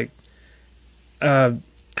it's like, how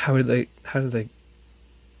do they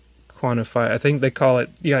quantify? I think they call it,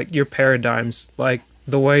 your paradigms, like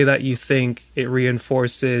the way that you think, it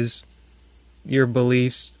reinforces your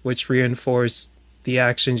beliefs, which reinforce the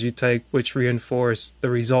actions you take, which reinforce the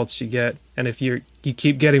results you get. And if you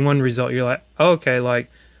keep getting one result, you're like, oh, okay, like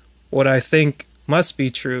what I think must be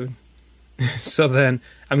true. So then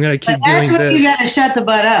I'm going to keep doing this. That's when you got to shut the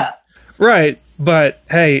butt up. Right. But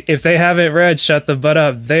hey, if they haven't read Shut the Butt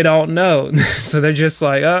Up, they don't know. So they're just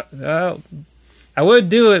like, oh, I would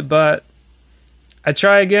do it, but I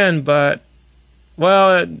try again, but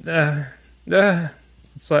well,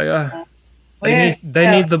 it's like, they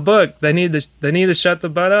need the book. They need to shut the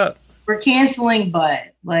butt up. We're canceling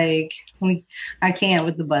butt. Like I can't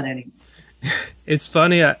with the butt anymore. It's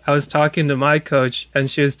funny. I was talking to my coach, and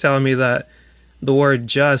she was telling me that the word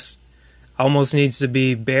 "just" almost needs to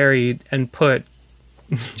be buried and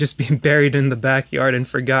just be buried in the backyard and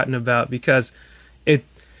forgotten about, because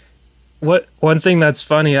one thing that's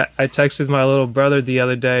funny, I texted my little brother the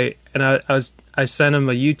other day, and I sent him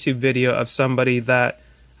a YouTube video of somebody that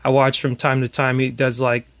I watch from time to time. He does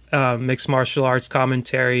like mixed martial arts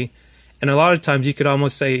commentary, And a lot of times you could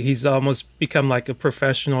almost say he's almost become like a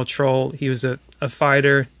professional troll. He was a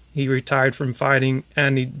fighter. He retired from fighting,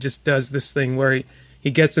 and he just does this thing where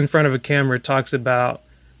he gets in front of a camera, talks about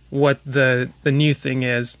what the new thing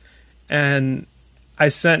is. And I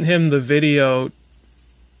sent him the video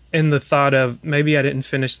in the thought of maybe I didn't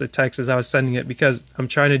finish the text as I was sending it, because I'm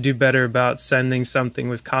trying to do better about sending something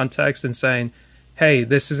with context and saying, hey,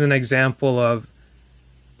 this is an example of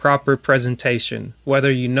proper presentation.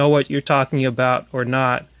 Whether you know what you're talking about or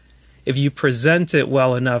not, if you present it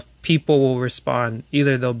well enough, people will respond.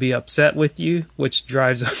 Either they'll be upset with you, which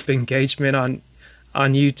drives up engagement on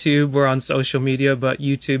YouTube or on social media, but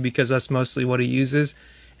YouTube, because that's mostly what he uses.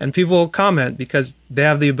 And people will comment because they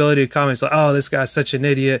have the ability to comment. It's like, oh, this guy's such an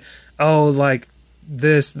idiot. Oh, like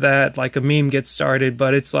this, that, like a meme gets started.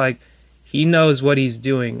 But it's like, he knows what he's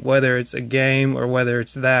doing, whether it's a game or whether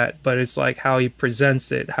it's that. But it's like how he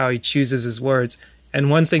presents it, how he chooses his words. And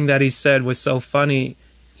one thing that he said was so funny.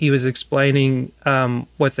 He was explaining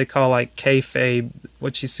what they call like kayfabe,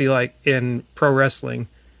 what you see like in pro wrestling,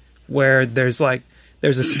 where there's a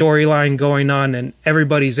storyline going on and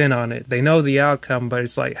everybody's in on it. They know the outcome, but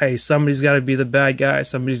it's like, hey, somebody's got to be the bad guy,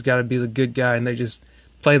 somebody's got to be the good guy, and they just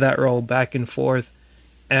play that role back and forth.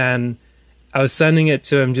 And I was sending it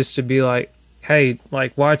to him just to be like, hey,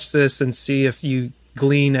 like watch this and see if you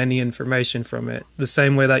glean any information from it. The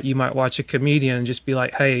same way that you might watch a comedian and just be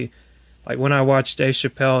like, hey, like when I watched Dave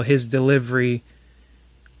Chappelle, his delivery,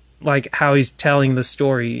 like how he's telling the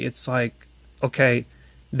story, it's like, okay,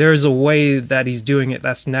 there's a way that he's doing it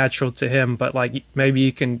that's natural to him, but like maybe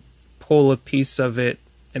you can pull a piece of it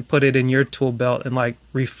and put it in your tool belt and like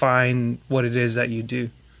refine what it is that you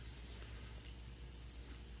do.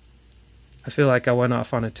 I feel like I went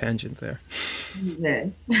off on a tangent there. Yeah.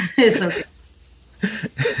 It's okay.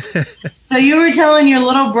 So you were telling your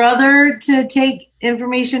little brother to take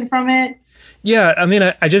information from it? Yeah, I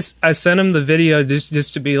mean, I sent him the video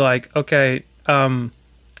just to be like, okay,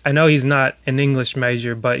 I know he's not an English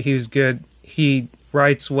major, but he was good. He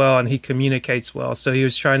writes well and he communicates well. So he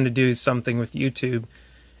was trying to do something with YouTube.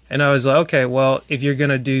 And I was like, okay, well, if you're going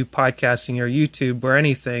to do podcasting or YouTube or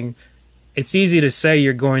anything, it's easy to say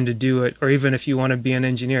you're going to do it. Or even if you want to be an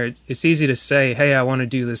engineer, it's easy to say, hey, I want to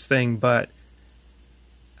do this thing, but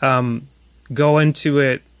go into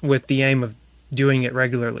it with the aim of doing it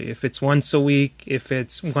regularly. If it's once a week, if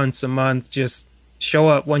it's once a month, just show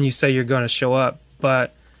up when you say you're going to show up.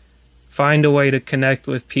 But find a way to connect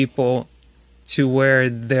with people to where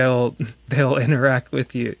they'll interact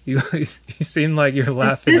with you. You seem like you're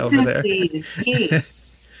laughing over there.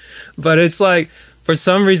 But it's like, for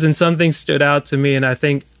some reason, something stood out to me, and I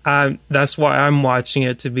think that's why I'm watching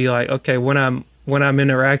it, to be like, okay, when I'm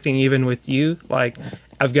interacting even with you, like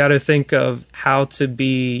I've got to think of how to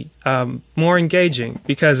be more engaging,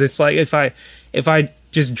 because it's like if I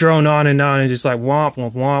just drone on and just like womp,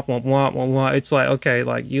 womp, womp, womp, womp, womp, womp. It's like, okay,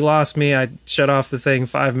 like you lost me. I shut off the thing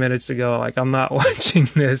 5 minutes ago. Like I'm not watching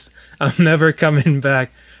this. I'm never coming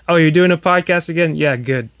back. Oh, you're doing a podcast again? Yeah,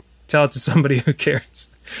 good. Tell it to somebody who cares.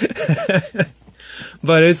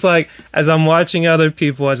 But it's like, as I'm watching other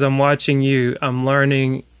people, as I'm watching you, I'm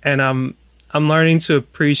learning, and I'm learning to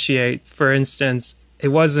appreciate. For instance, it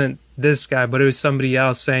wasn't this guy, but it was somebody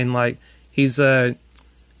else saying like he's I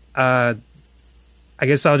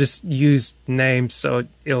guess I'll just use names so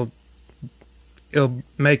it'll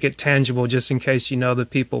make it tangible, just in case you know the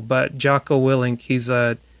people. But Jocko Willink, he's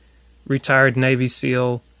a retired Navy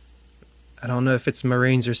SEAL. I don't know if it's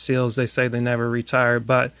Marines or SEALs. They say they never retire,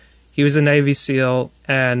 but he was a Navy SEAL,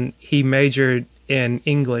 and he majored in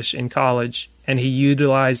English in college, and he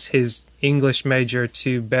utilized his English major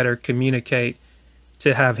to better communicate,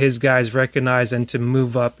 to have his guys recognized, and to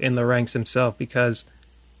move up in the ranks himself, because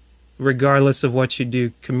regardless of what you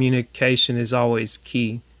do, communication is always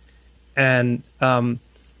key. And that,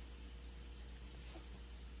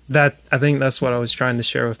 I think that's what I was trying to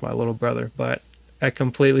share with my little brother, but I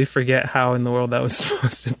completely forget how in the world that was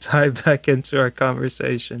supposed to tie back into our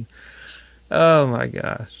conversation. Oh my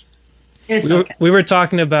gosh. We were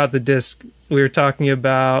talking about the disc. We were talking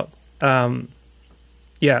about, we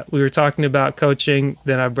were talking about coaching.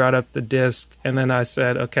 Then I brought up the disc, and then I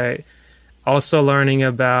said, okay, also learning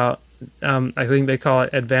about, I think they call it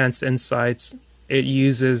advanced insights. It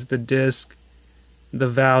uses the disc, the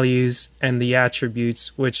values, and the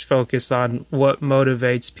attributes, which focus on what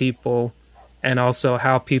motivates people and also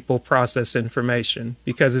how people process information.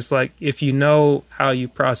 Because it's like, if you know how you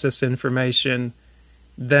process information,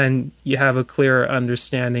 then you have a clearer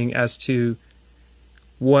understanding as to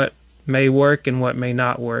what may work and what may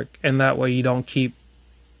not work. And that way you don't keep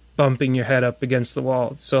bumping your head up against the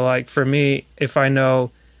wall. So like for me, if I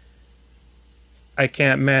know I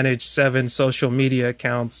can't manage 7 social media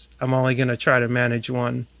accounts. I'm only going to try to manage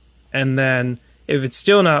 1. And then if it's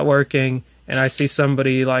still not working and I see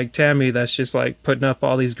somebody like Tammy that's just like putting up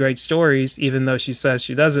all these great stories, even though she says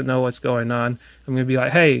she doesn't know what's going on, I'm going to be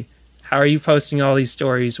like, hey, how are you posting all these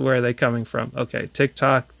stories? Where are they coming from? Okay,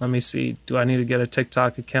 TikTok. Let me see. Do I need to get a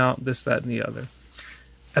TikTok account? This, that, and the other.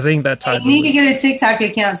 I think that time. You need to get a TikTok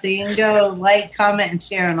account so you can go like, comment, and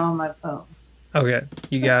share on all my posts. Okay,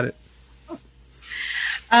 you got it.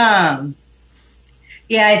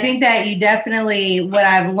 Yeah, I think that you definitely, what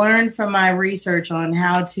I've learned from my research on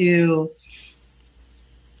how to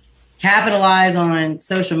capitalize on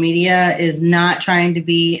social media is not trying to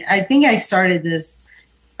be, I think I started this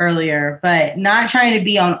earlier, but not trying to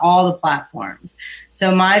be on all the platforms.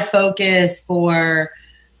 So my focus for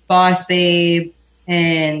Boss Babe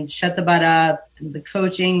and Shut the Butt Up, the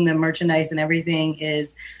coaching, the merchandise and everything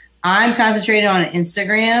is I'm concentrated on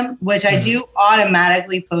Instagram, which I do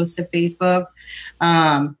automatically post to Facebook.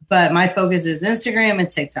 But my focus is Instagram and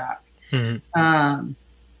TikTok.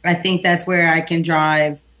 I think that's where I can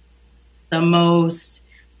drive the most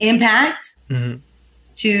impact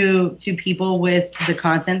to people with the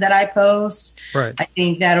content that I post. Right. I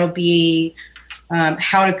think that'll be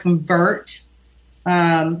how to convert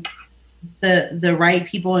the right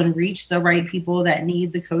people and reach the right people that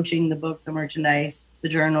need the coaching, the book, the merchandise, the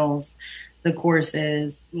journals, the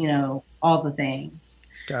courses, you know, all the things.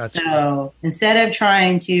 Gotcha. So instead of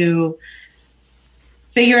trying to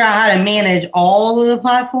figure out how to manage all of the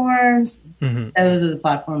platforms, those are the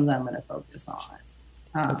platforms I'm going to focus on.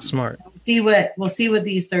 That's smart. We'll see what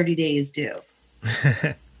these 30 days do.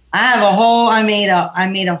 I made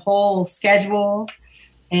a whole schedule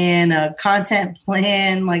and a content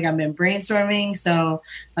plan. Like I've been brainstorming. So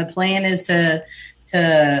my plan is to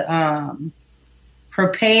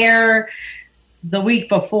prepare the week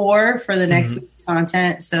before for the next week's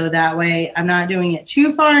content. So that way I'm not doing it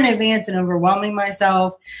too far in advance and overwhelming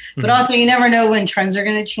myself, but also you never know when trends are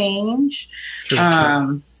going to change. Sure.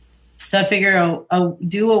 So I figure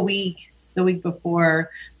do a week, the week before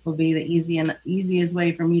will be the easiest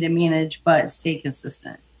way for me to manage, but stay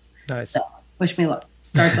consistent. Nice. So wish me luck.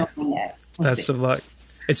 Starts off on that. Best of luck.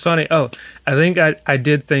 It's funny. Oh, I think I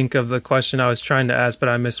did think of the question I was trying to ask, but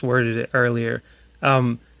I misworded it earlier.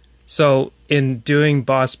 So in doing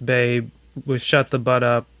Boss Babe with Shut the Butt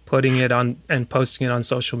Up, putting it on and posting it on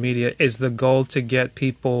social media, is the goal to get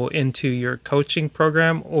people into your coaching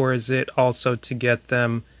program, or is it also to get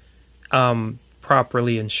them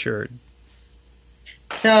properly insured?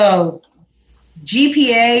 So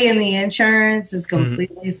GPA and the insurance is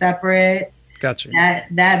completely separate. Gotcha.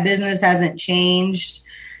 That business hasn't changed.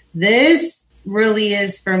 This really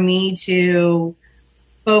is for me to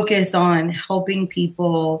focus on helping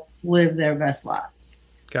people live their best lives.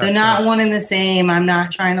 Gotcha. So not one and the same. I'm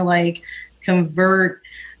not trying to like convert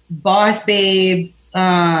Boss Babe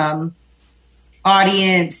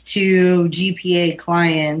audience to GPA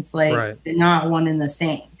clients. Like they're not one and the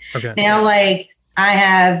same. Okay. Now, like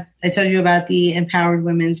I told you about the Empowered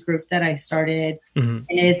Women's Group that I started, and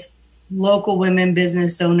it's local women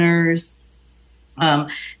business owners.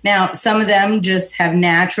 Now, some of them just have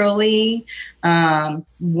naturally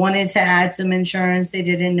wanted to add some insurance they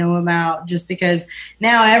didn't know about, just because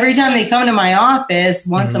now every time they come to my office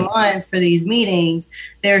once a month for these meetings,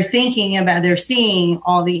 they're seeing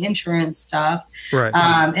all the insurance stuff. Right.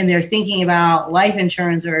 And they're thinking about life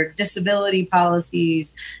insurance or disability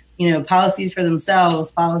policies, policies for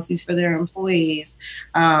themselves, policies for their employees.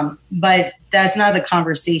 But that's not the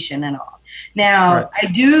conversation at all. Now, I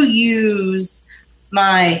do use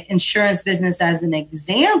my insurance business as an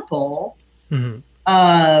example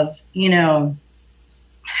of,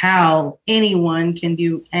 how anyone can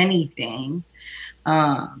do anything.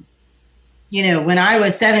 When I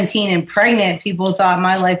was 17 and pregnant, people thought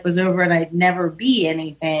my life was over and I'd never be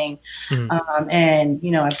anything. And,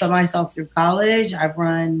 I put myself through college. I've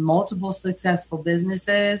run multiple successful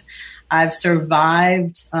businesses. I've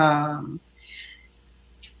survived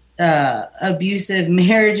abusive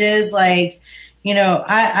marriages. Like,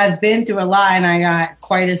 I've been through a lot and I got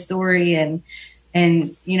quite a story, and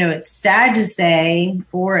it's sad to say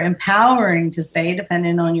or empowering to say,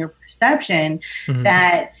 depending on your perception,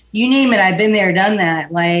 that you name it, I've been there, done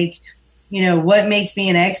that. Like, what makes me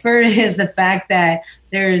an expert is the fact that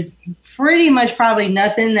there's pretty much probably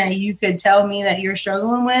nothing that you could tell me that you're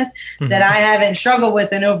struggling with that I haven't struggled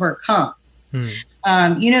with and overcome.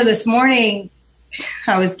 This morning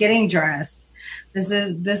I was getting dressed. This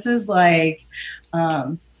is like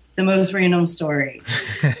the most random story,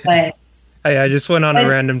 but I just went on a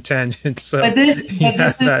random tangent. So this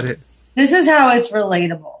is how it's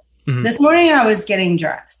relatable. Mm-hmm. This morning I was getting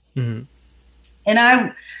dressed, and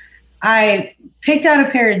I picked out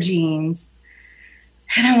a pair of jeans,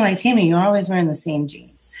 and I'm like, Tammy, you're always wearing the same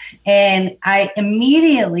jeans. And I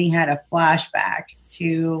immediately had a flashback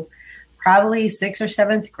to probably 6th or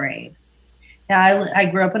 7th grade. Now, I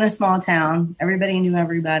grew up in a small town. Everybody knew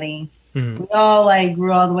everybody. We all like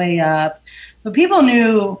grew all the way up. But people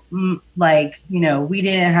knew, like, you know, we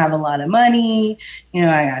didn't have a lot of money. You know,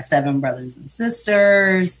 I got 7 brothers and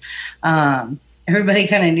sisters. Everybody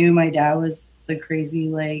kind of knew my dad was the crazy,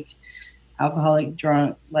 like, alcoholic,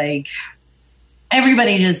 drunk, like,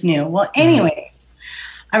 everybody just knew. Well, anyways,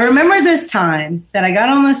 I remember this time that I got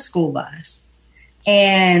on the school bus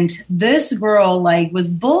and this girl, like,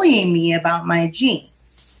 was bullying me about my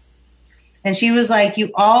jeans. And she was like,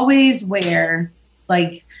 you always wear,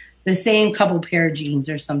 like, the same couple pair of jeans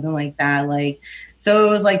or something like that. Like, so it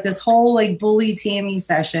was like this whole, like, bully Tammy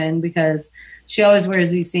session because she always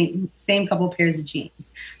wears these same couple pairs of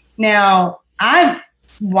jeans. Now,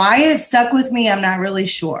 why it stuck with me, I'm not really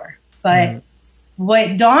sure. But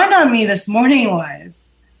what dawned on me this morning was,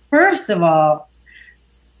 first of all,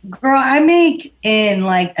 girl, I make in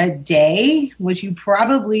like a day, which you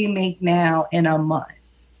probably make now in a month,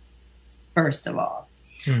 first of all.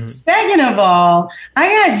 Second of all,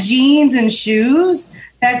 I got jeans and shoes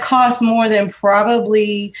that cost more than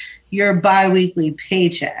probably your biweekly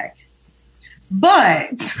paycheck.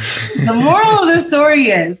 But the moral of the story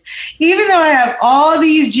is, even though I have all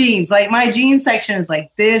these jeans, like my jeans section is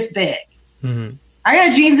like this big. I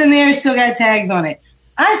got jeans in there, still got tags on it.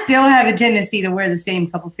 I still have a tendency to wear the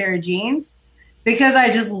same couple pair of jeans because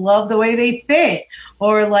I just love the way they fit,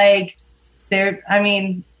 or like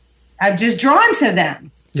I'm just drawn to them.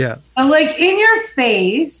 Yeah. But like, in your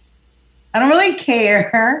face, I don't really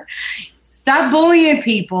care. Stop bullying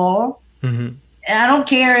people. And I don't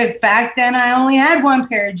care if back then I only had 1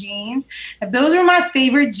 pair of jeans. If those were my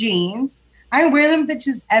favorite jeans, I wear them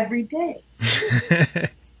bitches every day.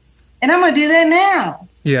 And I'm going to do that now.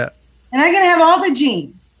 Yeah. And I can have all the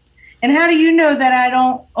jeans. And how do you know that I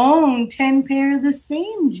don't own 10 pair of the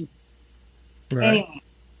same jeans? Right. Anyway,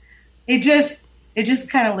 it just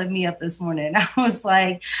kind of lit me up this morning. I was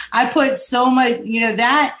like, I put so much, you know,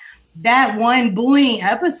 that one bullying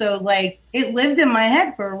episode, like, it lived in my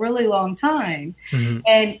head for a really long time.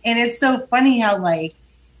 And it's so funny how, like,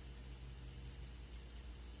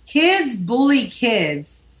 kids bully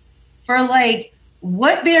kids for, like,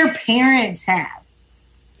 what their parents have.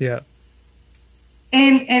 Yeah.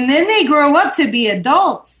 And then they grow up to be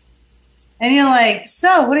adults. And you're like,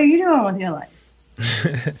 so what are you doing with your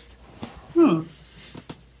life? Who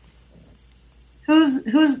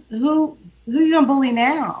you gonna bully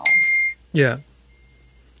now? Yeah.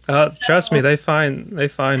 Trust me, they find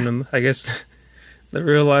them. I guess the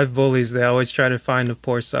real life bullies, they always try to find a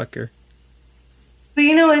poor sucker. But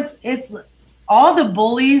you know, it's all the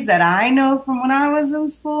bullies that I know from when I was in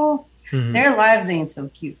school, their lives ain't so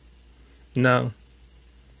cute. No.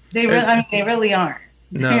 They really aren't.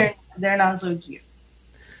 No. They're not so cute.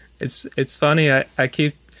 It's funny, I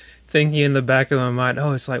keep thinking in the back of my mind,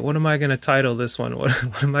 oh, it's like, what am I going to title this one?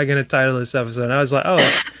 What am I going to title this episode? And I was like, oh,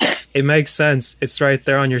 it makes sense. It's right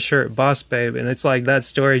there on your shirt, Boss Babe. And it's like that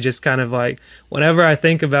story just kind of like, whenever I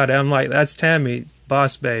think about it, I'm like, that's Tammy,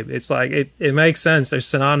 Boss Babe. It's like, it makes sense. They're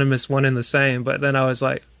synonymous, one and the same. But then I was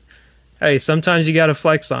like, hey, sometimes you got to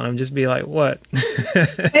flex on them. Just be like, what?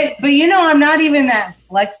 but you know, I'm not even that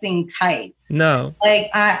flexing type. No. Like,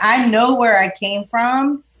 I know where I came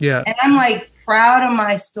from. Yeah. And I'm like proud of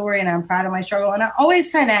my story and I'm proud of my struggle. And I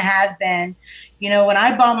always kind of have been. You know, when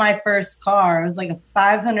I bought my first car, it was like a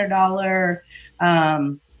 $500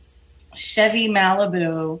 Chevy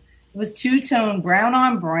Malibu. It was two-tone, brown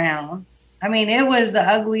on brown. I mean, it was the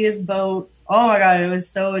ugliest boat. Oh, my God, it was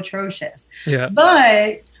so atrocious. Yeah.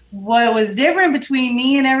 But what was different between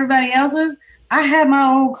me and everybody else was I had my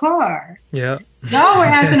own car. Yeah. Y'all were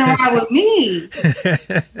asking to ride with me.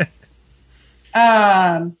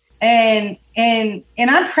 And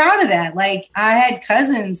I'm proud of that. Like, I had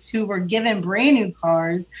cousins who were given brand new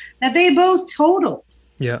cars that they both totaled.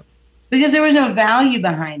 Yeah. Because there was no value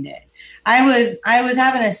behind it. I was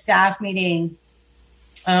having a staff meeting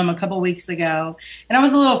a couple weeks ago, and I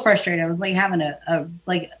was a little frustrated. I was like having an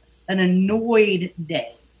annoyed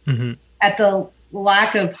day at the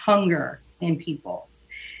lack of hunger in people.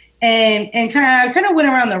 And I kind of went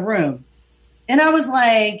around the room, and I was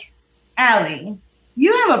like, Allie,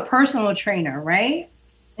 you have a personal trainer, right?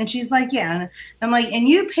 And she's like, yeah. And I'm like, and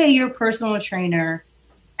you pay your personal trainer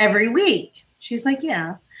every week? She's like,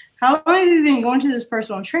 yeah. How long have you been going to this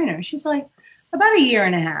personal trainer? She's like, about a year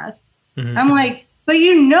and a half. I'm like, But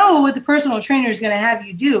you know what the personal trainer is going to have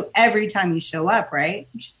you do every time you show up, right?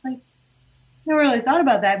 It's just like, never really thought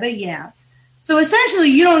about that, but yeah. So essentially,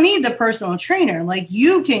 you don't need the personal trainer. Like,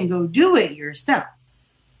 you can go do it yourself.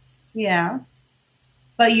 Yeah.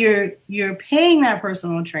 But you're paying that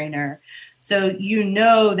personal trainer, so you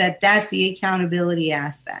know that that's the accountability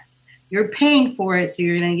aspect. You're paying for it, so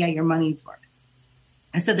you're going to get your money's worth.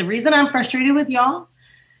 And so the reason I'm frustrated with y'all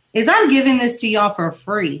is I'm giving this to y'all for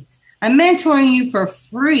free. I'm mentoring you for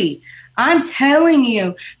free. I'm telling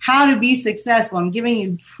you how to be successful. I'm giving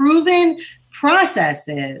you proven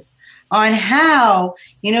processes on how,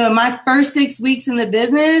 in my first 6 weeks in the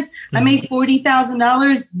business, I made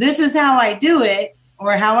 $40,000. This is how I do it,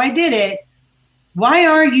 or how I did it. Why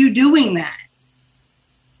aren't you doing that?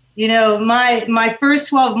 My first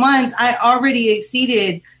 12 months, I already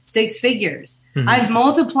exceeded 6 figures. I've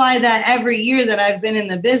multiplied that every year that I've been in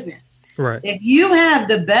the business. Right. If you have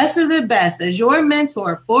the best of the best as your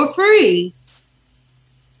mentor for free,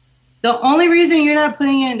 the only reason you're not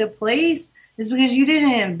putting it into place is because you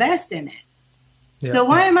didn't invest in it. Yep. So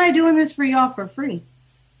why am I doing this for y'all for free?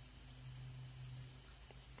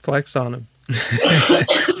 Flex on them.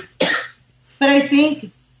 But I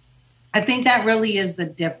think that really is the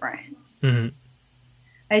difference.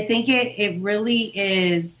 I think it really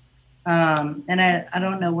is. And I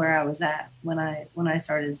don't know where I was at when I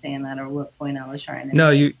started saying that, or what point I was trying to. No,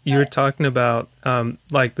 you were talking about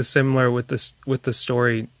like the similar with the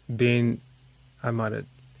story being.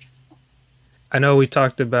 I know we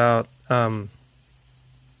talked about the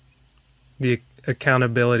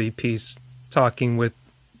accountability piece, talking with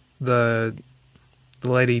the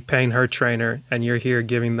lady paying her trainer, and you're here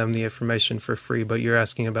giving them the information for free, but you're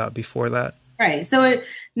asking about before that. Right. So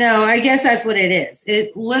no, I guess that's what it is.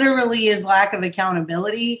 It literally is lack of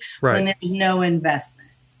accountability when there's no investment.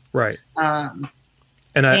 Right. And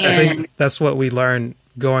I think that's what we learned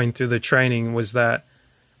going through the training, was that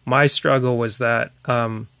my struggle was that,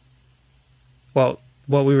 what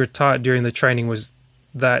we were taught during the training was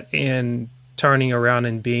that in turning around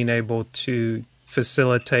and being able to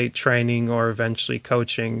facilitate training or eventually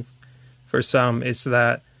coaching for some, it's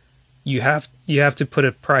that you have to put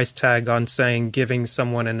a price tag on giving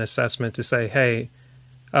someone an assessment to say, hey,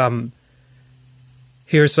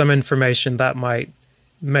 here's some information that might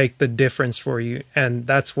make the difference for you. And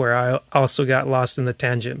that's where I also got lost in the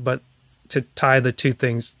tangent. But to tie the two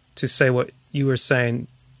things, to say what you were saying,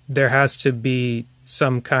 there has to be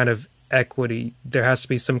some kind of equity. There has to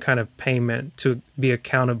be some kind of payment to be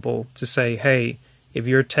accountable, to say, hey, if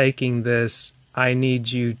you're taking this, I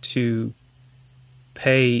need you to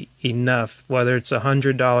pay enough, whether it's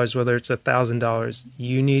 $100, whether it's $1,000.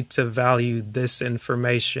 You need to value this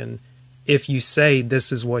information if you say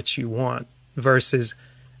this is what you want, versus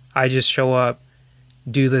I just show up,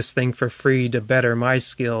 do this thing for free to better my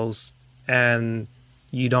skills, and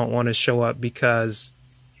you don't want to show up because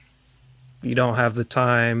you don't have the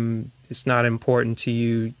time, it's not important to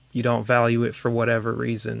you, you don't value it for whatever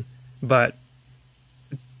reason. But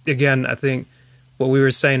again, I think what we were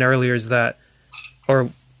saying earlier is that, or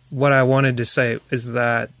what I wanted to say is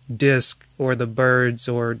that DISC, or the birds,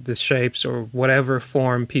 or the shapes, or whatever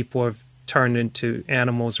form people have turned into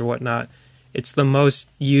animals or whatnot, it's the most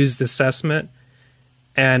used assessment,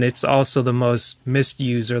 and it's also the most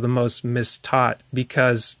misused or the most mistaught,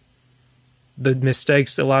 because the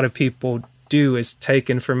mistakes a lot of people do is take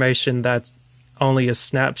information that's only a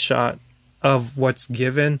snapshot of what's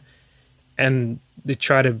given, and they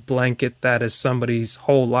try to blanket that as somebody's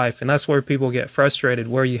whole life. And that's where people get frustrated,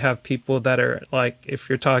 where you have people that are like, if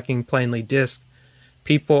you're talking plainly DISC,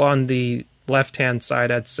 people on the left-hand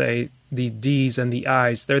side, I'd say the D's and the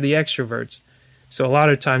I's, they're the extroverts. So a lot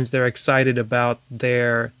of times they're excited about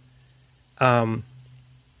their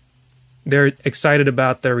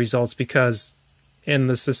results, because in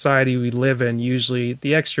the society we live in, usually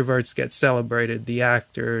the extroverts get celebrated, the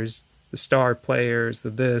actors, the star players,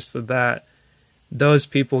 the this, the that. Those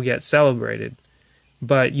people get celebrated,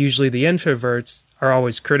 but usually the introverts are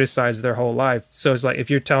always criticized their whole life. So it's like, if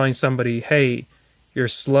you're telling somebody, hey, you're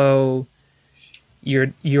slow,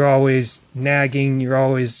 you're always nagging, you're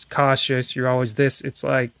always cautious, you're always this, it's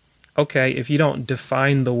like, okay, if you don't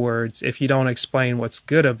define the words, if you don't explain what's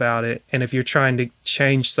good about it, and if you're trying to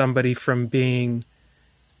change somebody from being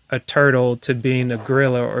a turtle to being a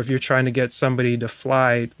gorilla, or if you're trying to get somebody to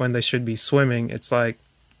fly when they should be swimming, it's like,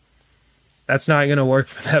 that's not going to work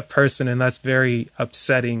for that person, and that's very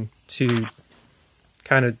upsetting to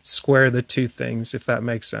kind of square the two things, if that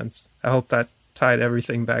makes sense. I hope that tied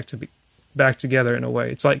everything back together in a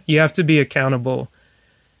way. It's like you have to be accountable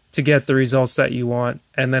to get the results that you want,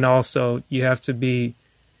 and then also you have to be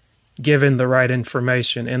given the right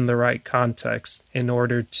information in the right context in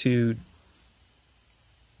order to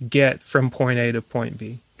get from point A to point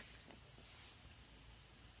B.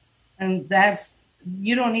 And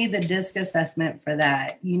you don't need the DISC assessment for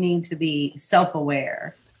that. You need to be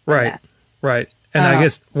self-aware. Right. Right. And I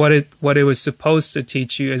guess what it was supposed to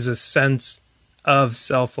teach you is a sense of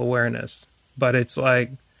self-awareness, but it's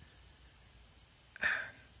like,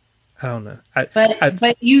 I don't know. But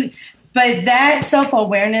that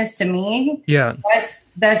self-awareness to me,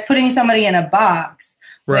 that's putting somebody in a box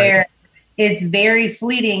where it's very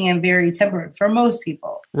fleeting and very temporary for most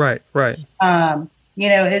people. Right.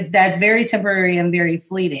 That's very temporary and very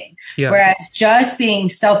fleeting. Yeah. Whereas just being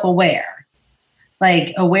self-aware,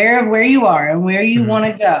 like aware of where you are and where you want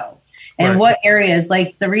to go and what areas,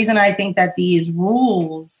 like the reason I think that these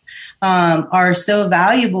rules are so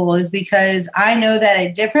valuable is because I know that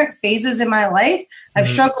at different phases in my life, I've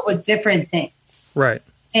struggled with different things. Right.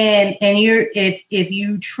 And if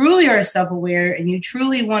you truly are self-aware and you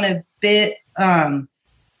truly want to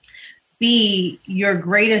be your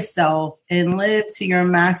greatest self and live to your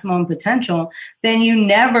maximum potential, then you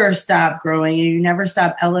never stop growing and you never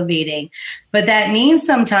stop elevating. But that means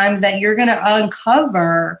sometimes that you're going to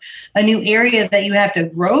uncover a new area that you have to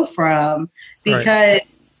grow from because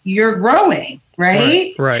you're growing,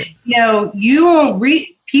 right? Right. You won't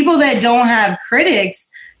people that don't have critics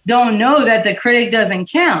don't know that the critic doesn't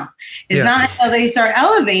count. It's not until they start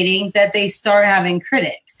elevating that they start having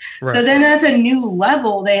critics. Right. So then that's a new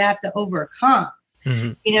level they have to overcome.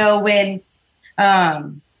 Mm-hmm. When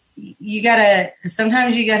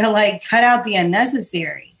sometimes you gotta like cut out the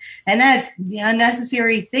unnecessary, and that's the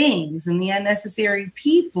unnecessary things and the unnecessary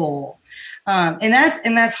people. And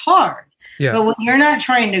that's hard. Yeah. But when you're not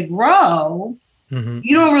trying to grow,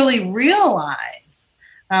 you don't really realize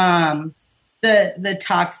the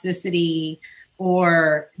toxicity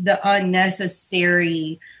or the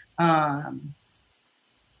unnecessary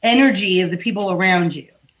energy of the people around you,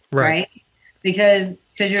 right? Because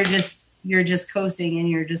you're just coasting and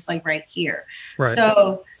you're just like right here. Right.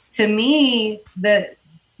 So to me,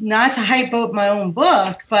 not to hype up my own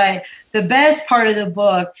book, but the best part of the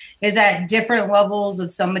book is at different levels of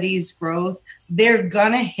somebody's growth, they're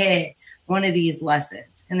gonna hit one of these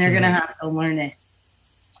lessons and they're gonna have to learn it.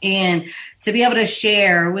 And to be able to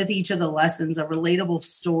share with each of the lessons a relatable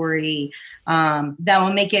story that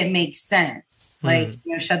will make it make sense. Like,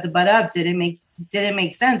 shut the butt up. Didn't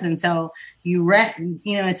make sense until you read,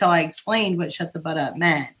 until I explained what shut the butt up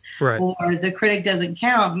meant. Right. Or the critic doesn't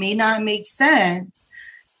count may not make sense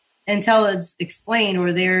until it's explained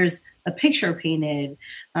or there's a picture painted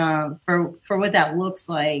for what that looks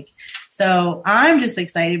like. So I'm just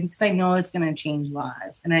excited because I know it's going to change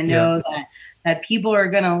lives. And I know that people are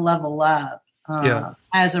going to level up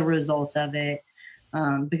as a result of it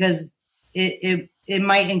because it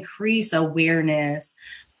might increase awareness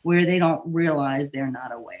where they don't realize they're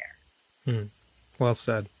not aware. Well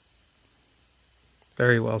said.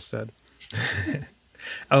 Very well said.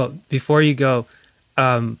 Oh, before you go,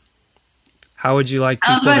 how would you like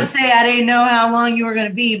people? I was about to say I didn't know how long you were going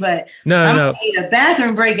to be, but I'm going to need a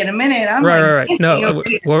bathroom break in a minute. Right. No,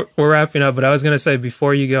 we're wrapping up, but I was going to say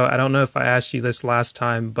before you go, I don't know if I asked you this last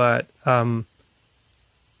time, but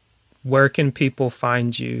where can people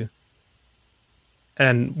find you?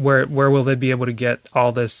 And where will they be able to get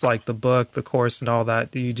all this, like the book, the course, and all that?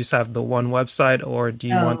 Do you just have the one website, or do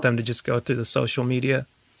you want them to just go through the social media?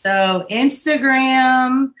 So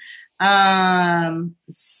Instagram.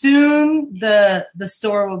 Soon the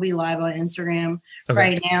store will be live on Instagram. Okay.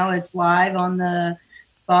 Right now it's live on the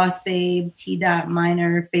Boss Babe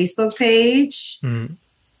T.Minor Facebook page. They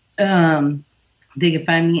can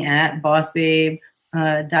find me at Boss Babe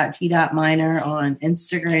 .T.Minor on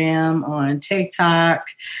Instagram, on TikTok.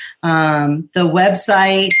 The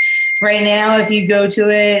website right now, if you go to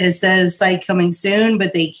it, it says site coming soon,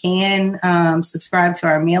 but they can subscribe to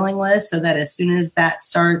our mailing list so that as soon as that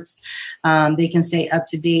starts, they can stay up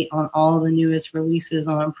to date on all of the newest releases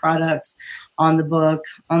on products, on the book,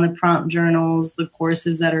 on the prompt journals, the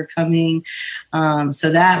courses that are coming. So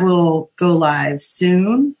that will go live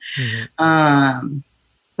soon.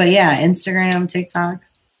 But yeah, Instagram, TikTok,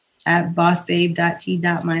 at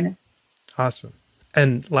bossbabe.T.Minor. Awesome.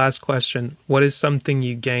 And last question, what is something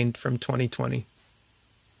you gained from 2020?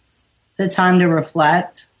 The time to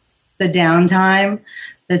reflect, the downtime,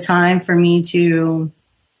 the time for me to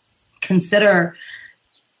consider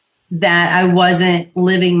that I wasn't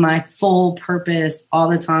living my full purpose all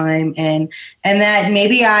the time, and that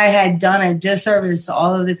maybe I had done a disservice to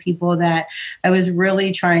all of the people that I was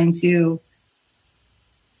really trying to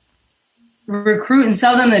recruit and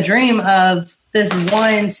sell them the dream of this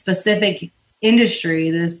one specific industry,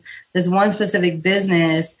 this one specific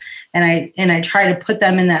business, and I try to put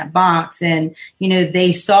them in that box, and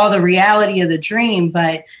they saw the reality of the dream,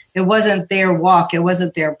 but it wasn't their walk, it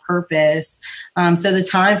wasn't their purpose. So the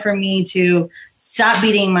time for me to stop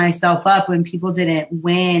beating myself up when people didn't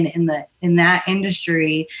win in that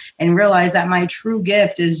industry, and realize that my true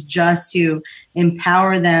gift is just to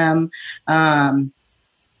empower them and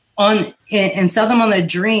sell them on the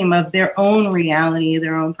dream of their own reality,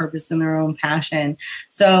 their own purpose, and their own passion.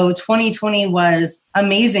 So 2020 was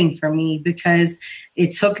amazing for me because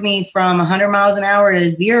it took me from 100 miles an hour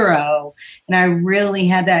to 0. And I really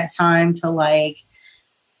had that time to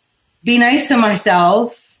be nice to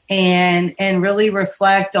myself and really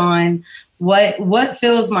reflect on what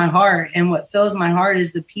fills my heart. And what fills my heart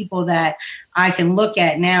is the people that I can look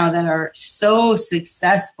at now that are so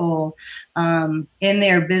successful in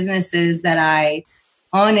their businesses, that I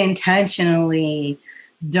unintentionally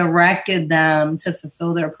directed them to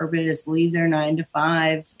fulfill their purpose, leave their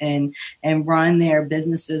 9-to-5s and run their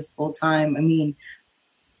businesses full time. I mean,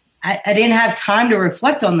 I didn't have time to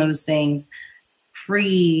reflect on those things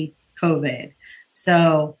pre-COVID.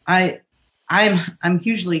 So I'm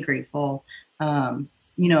hugely grateful.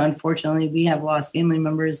 Unfortunately, we have lost family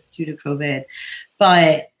members due to COVID,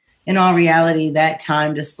 but in all reality, that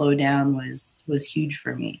time to slow down was huge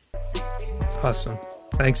for me. Awesome.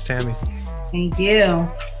 Thanks, Tammy. Thank you.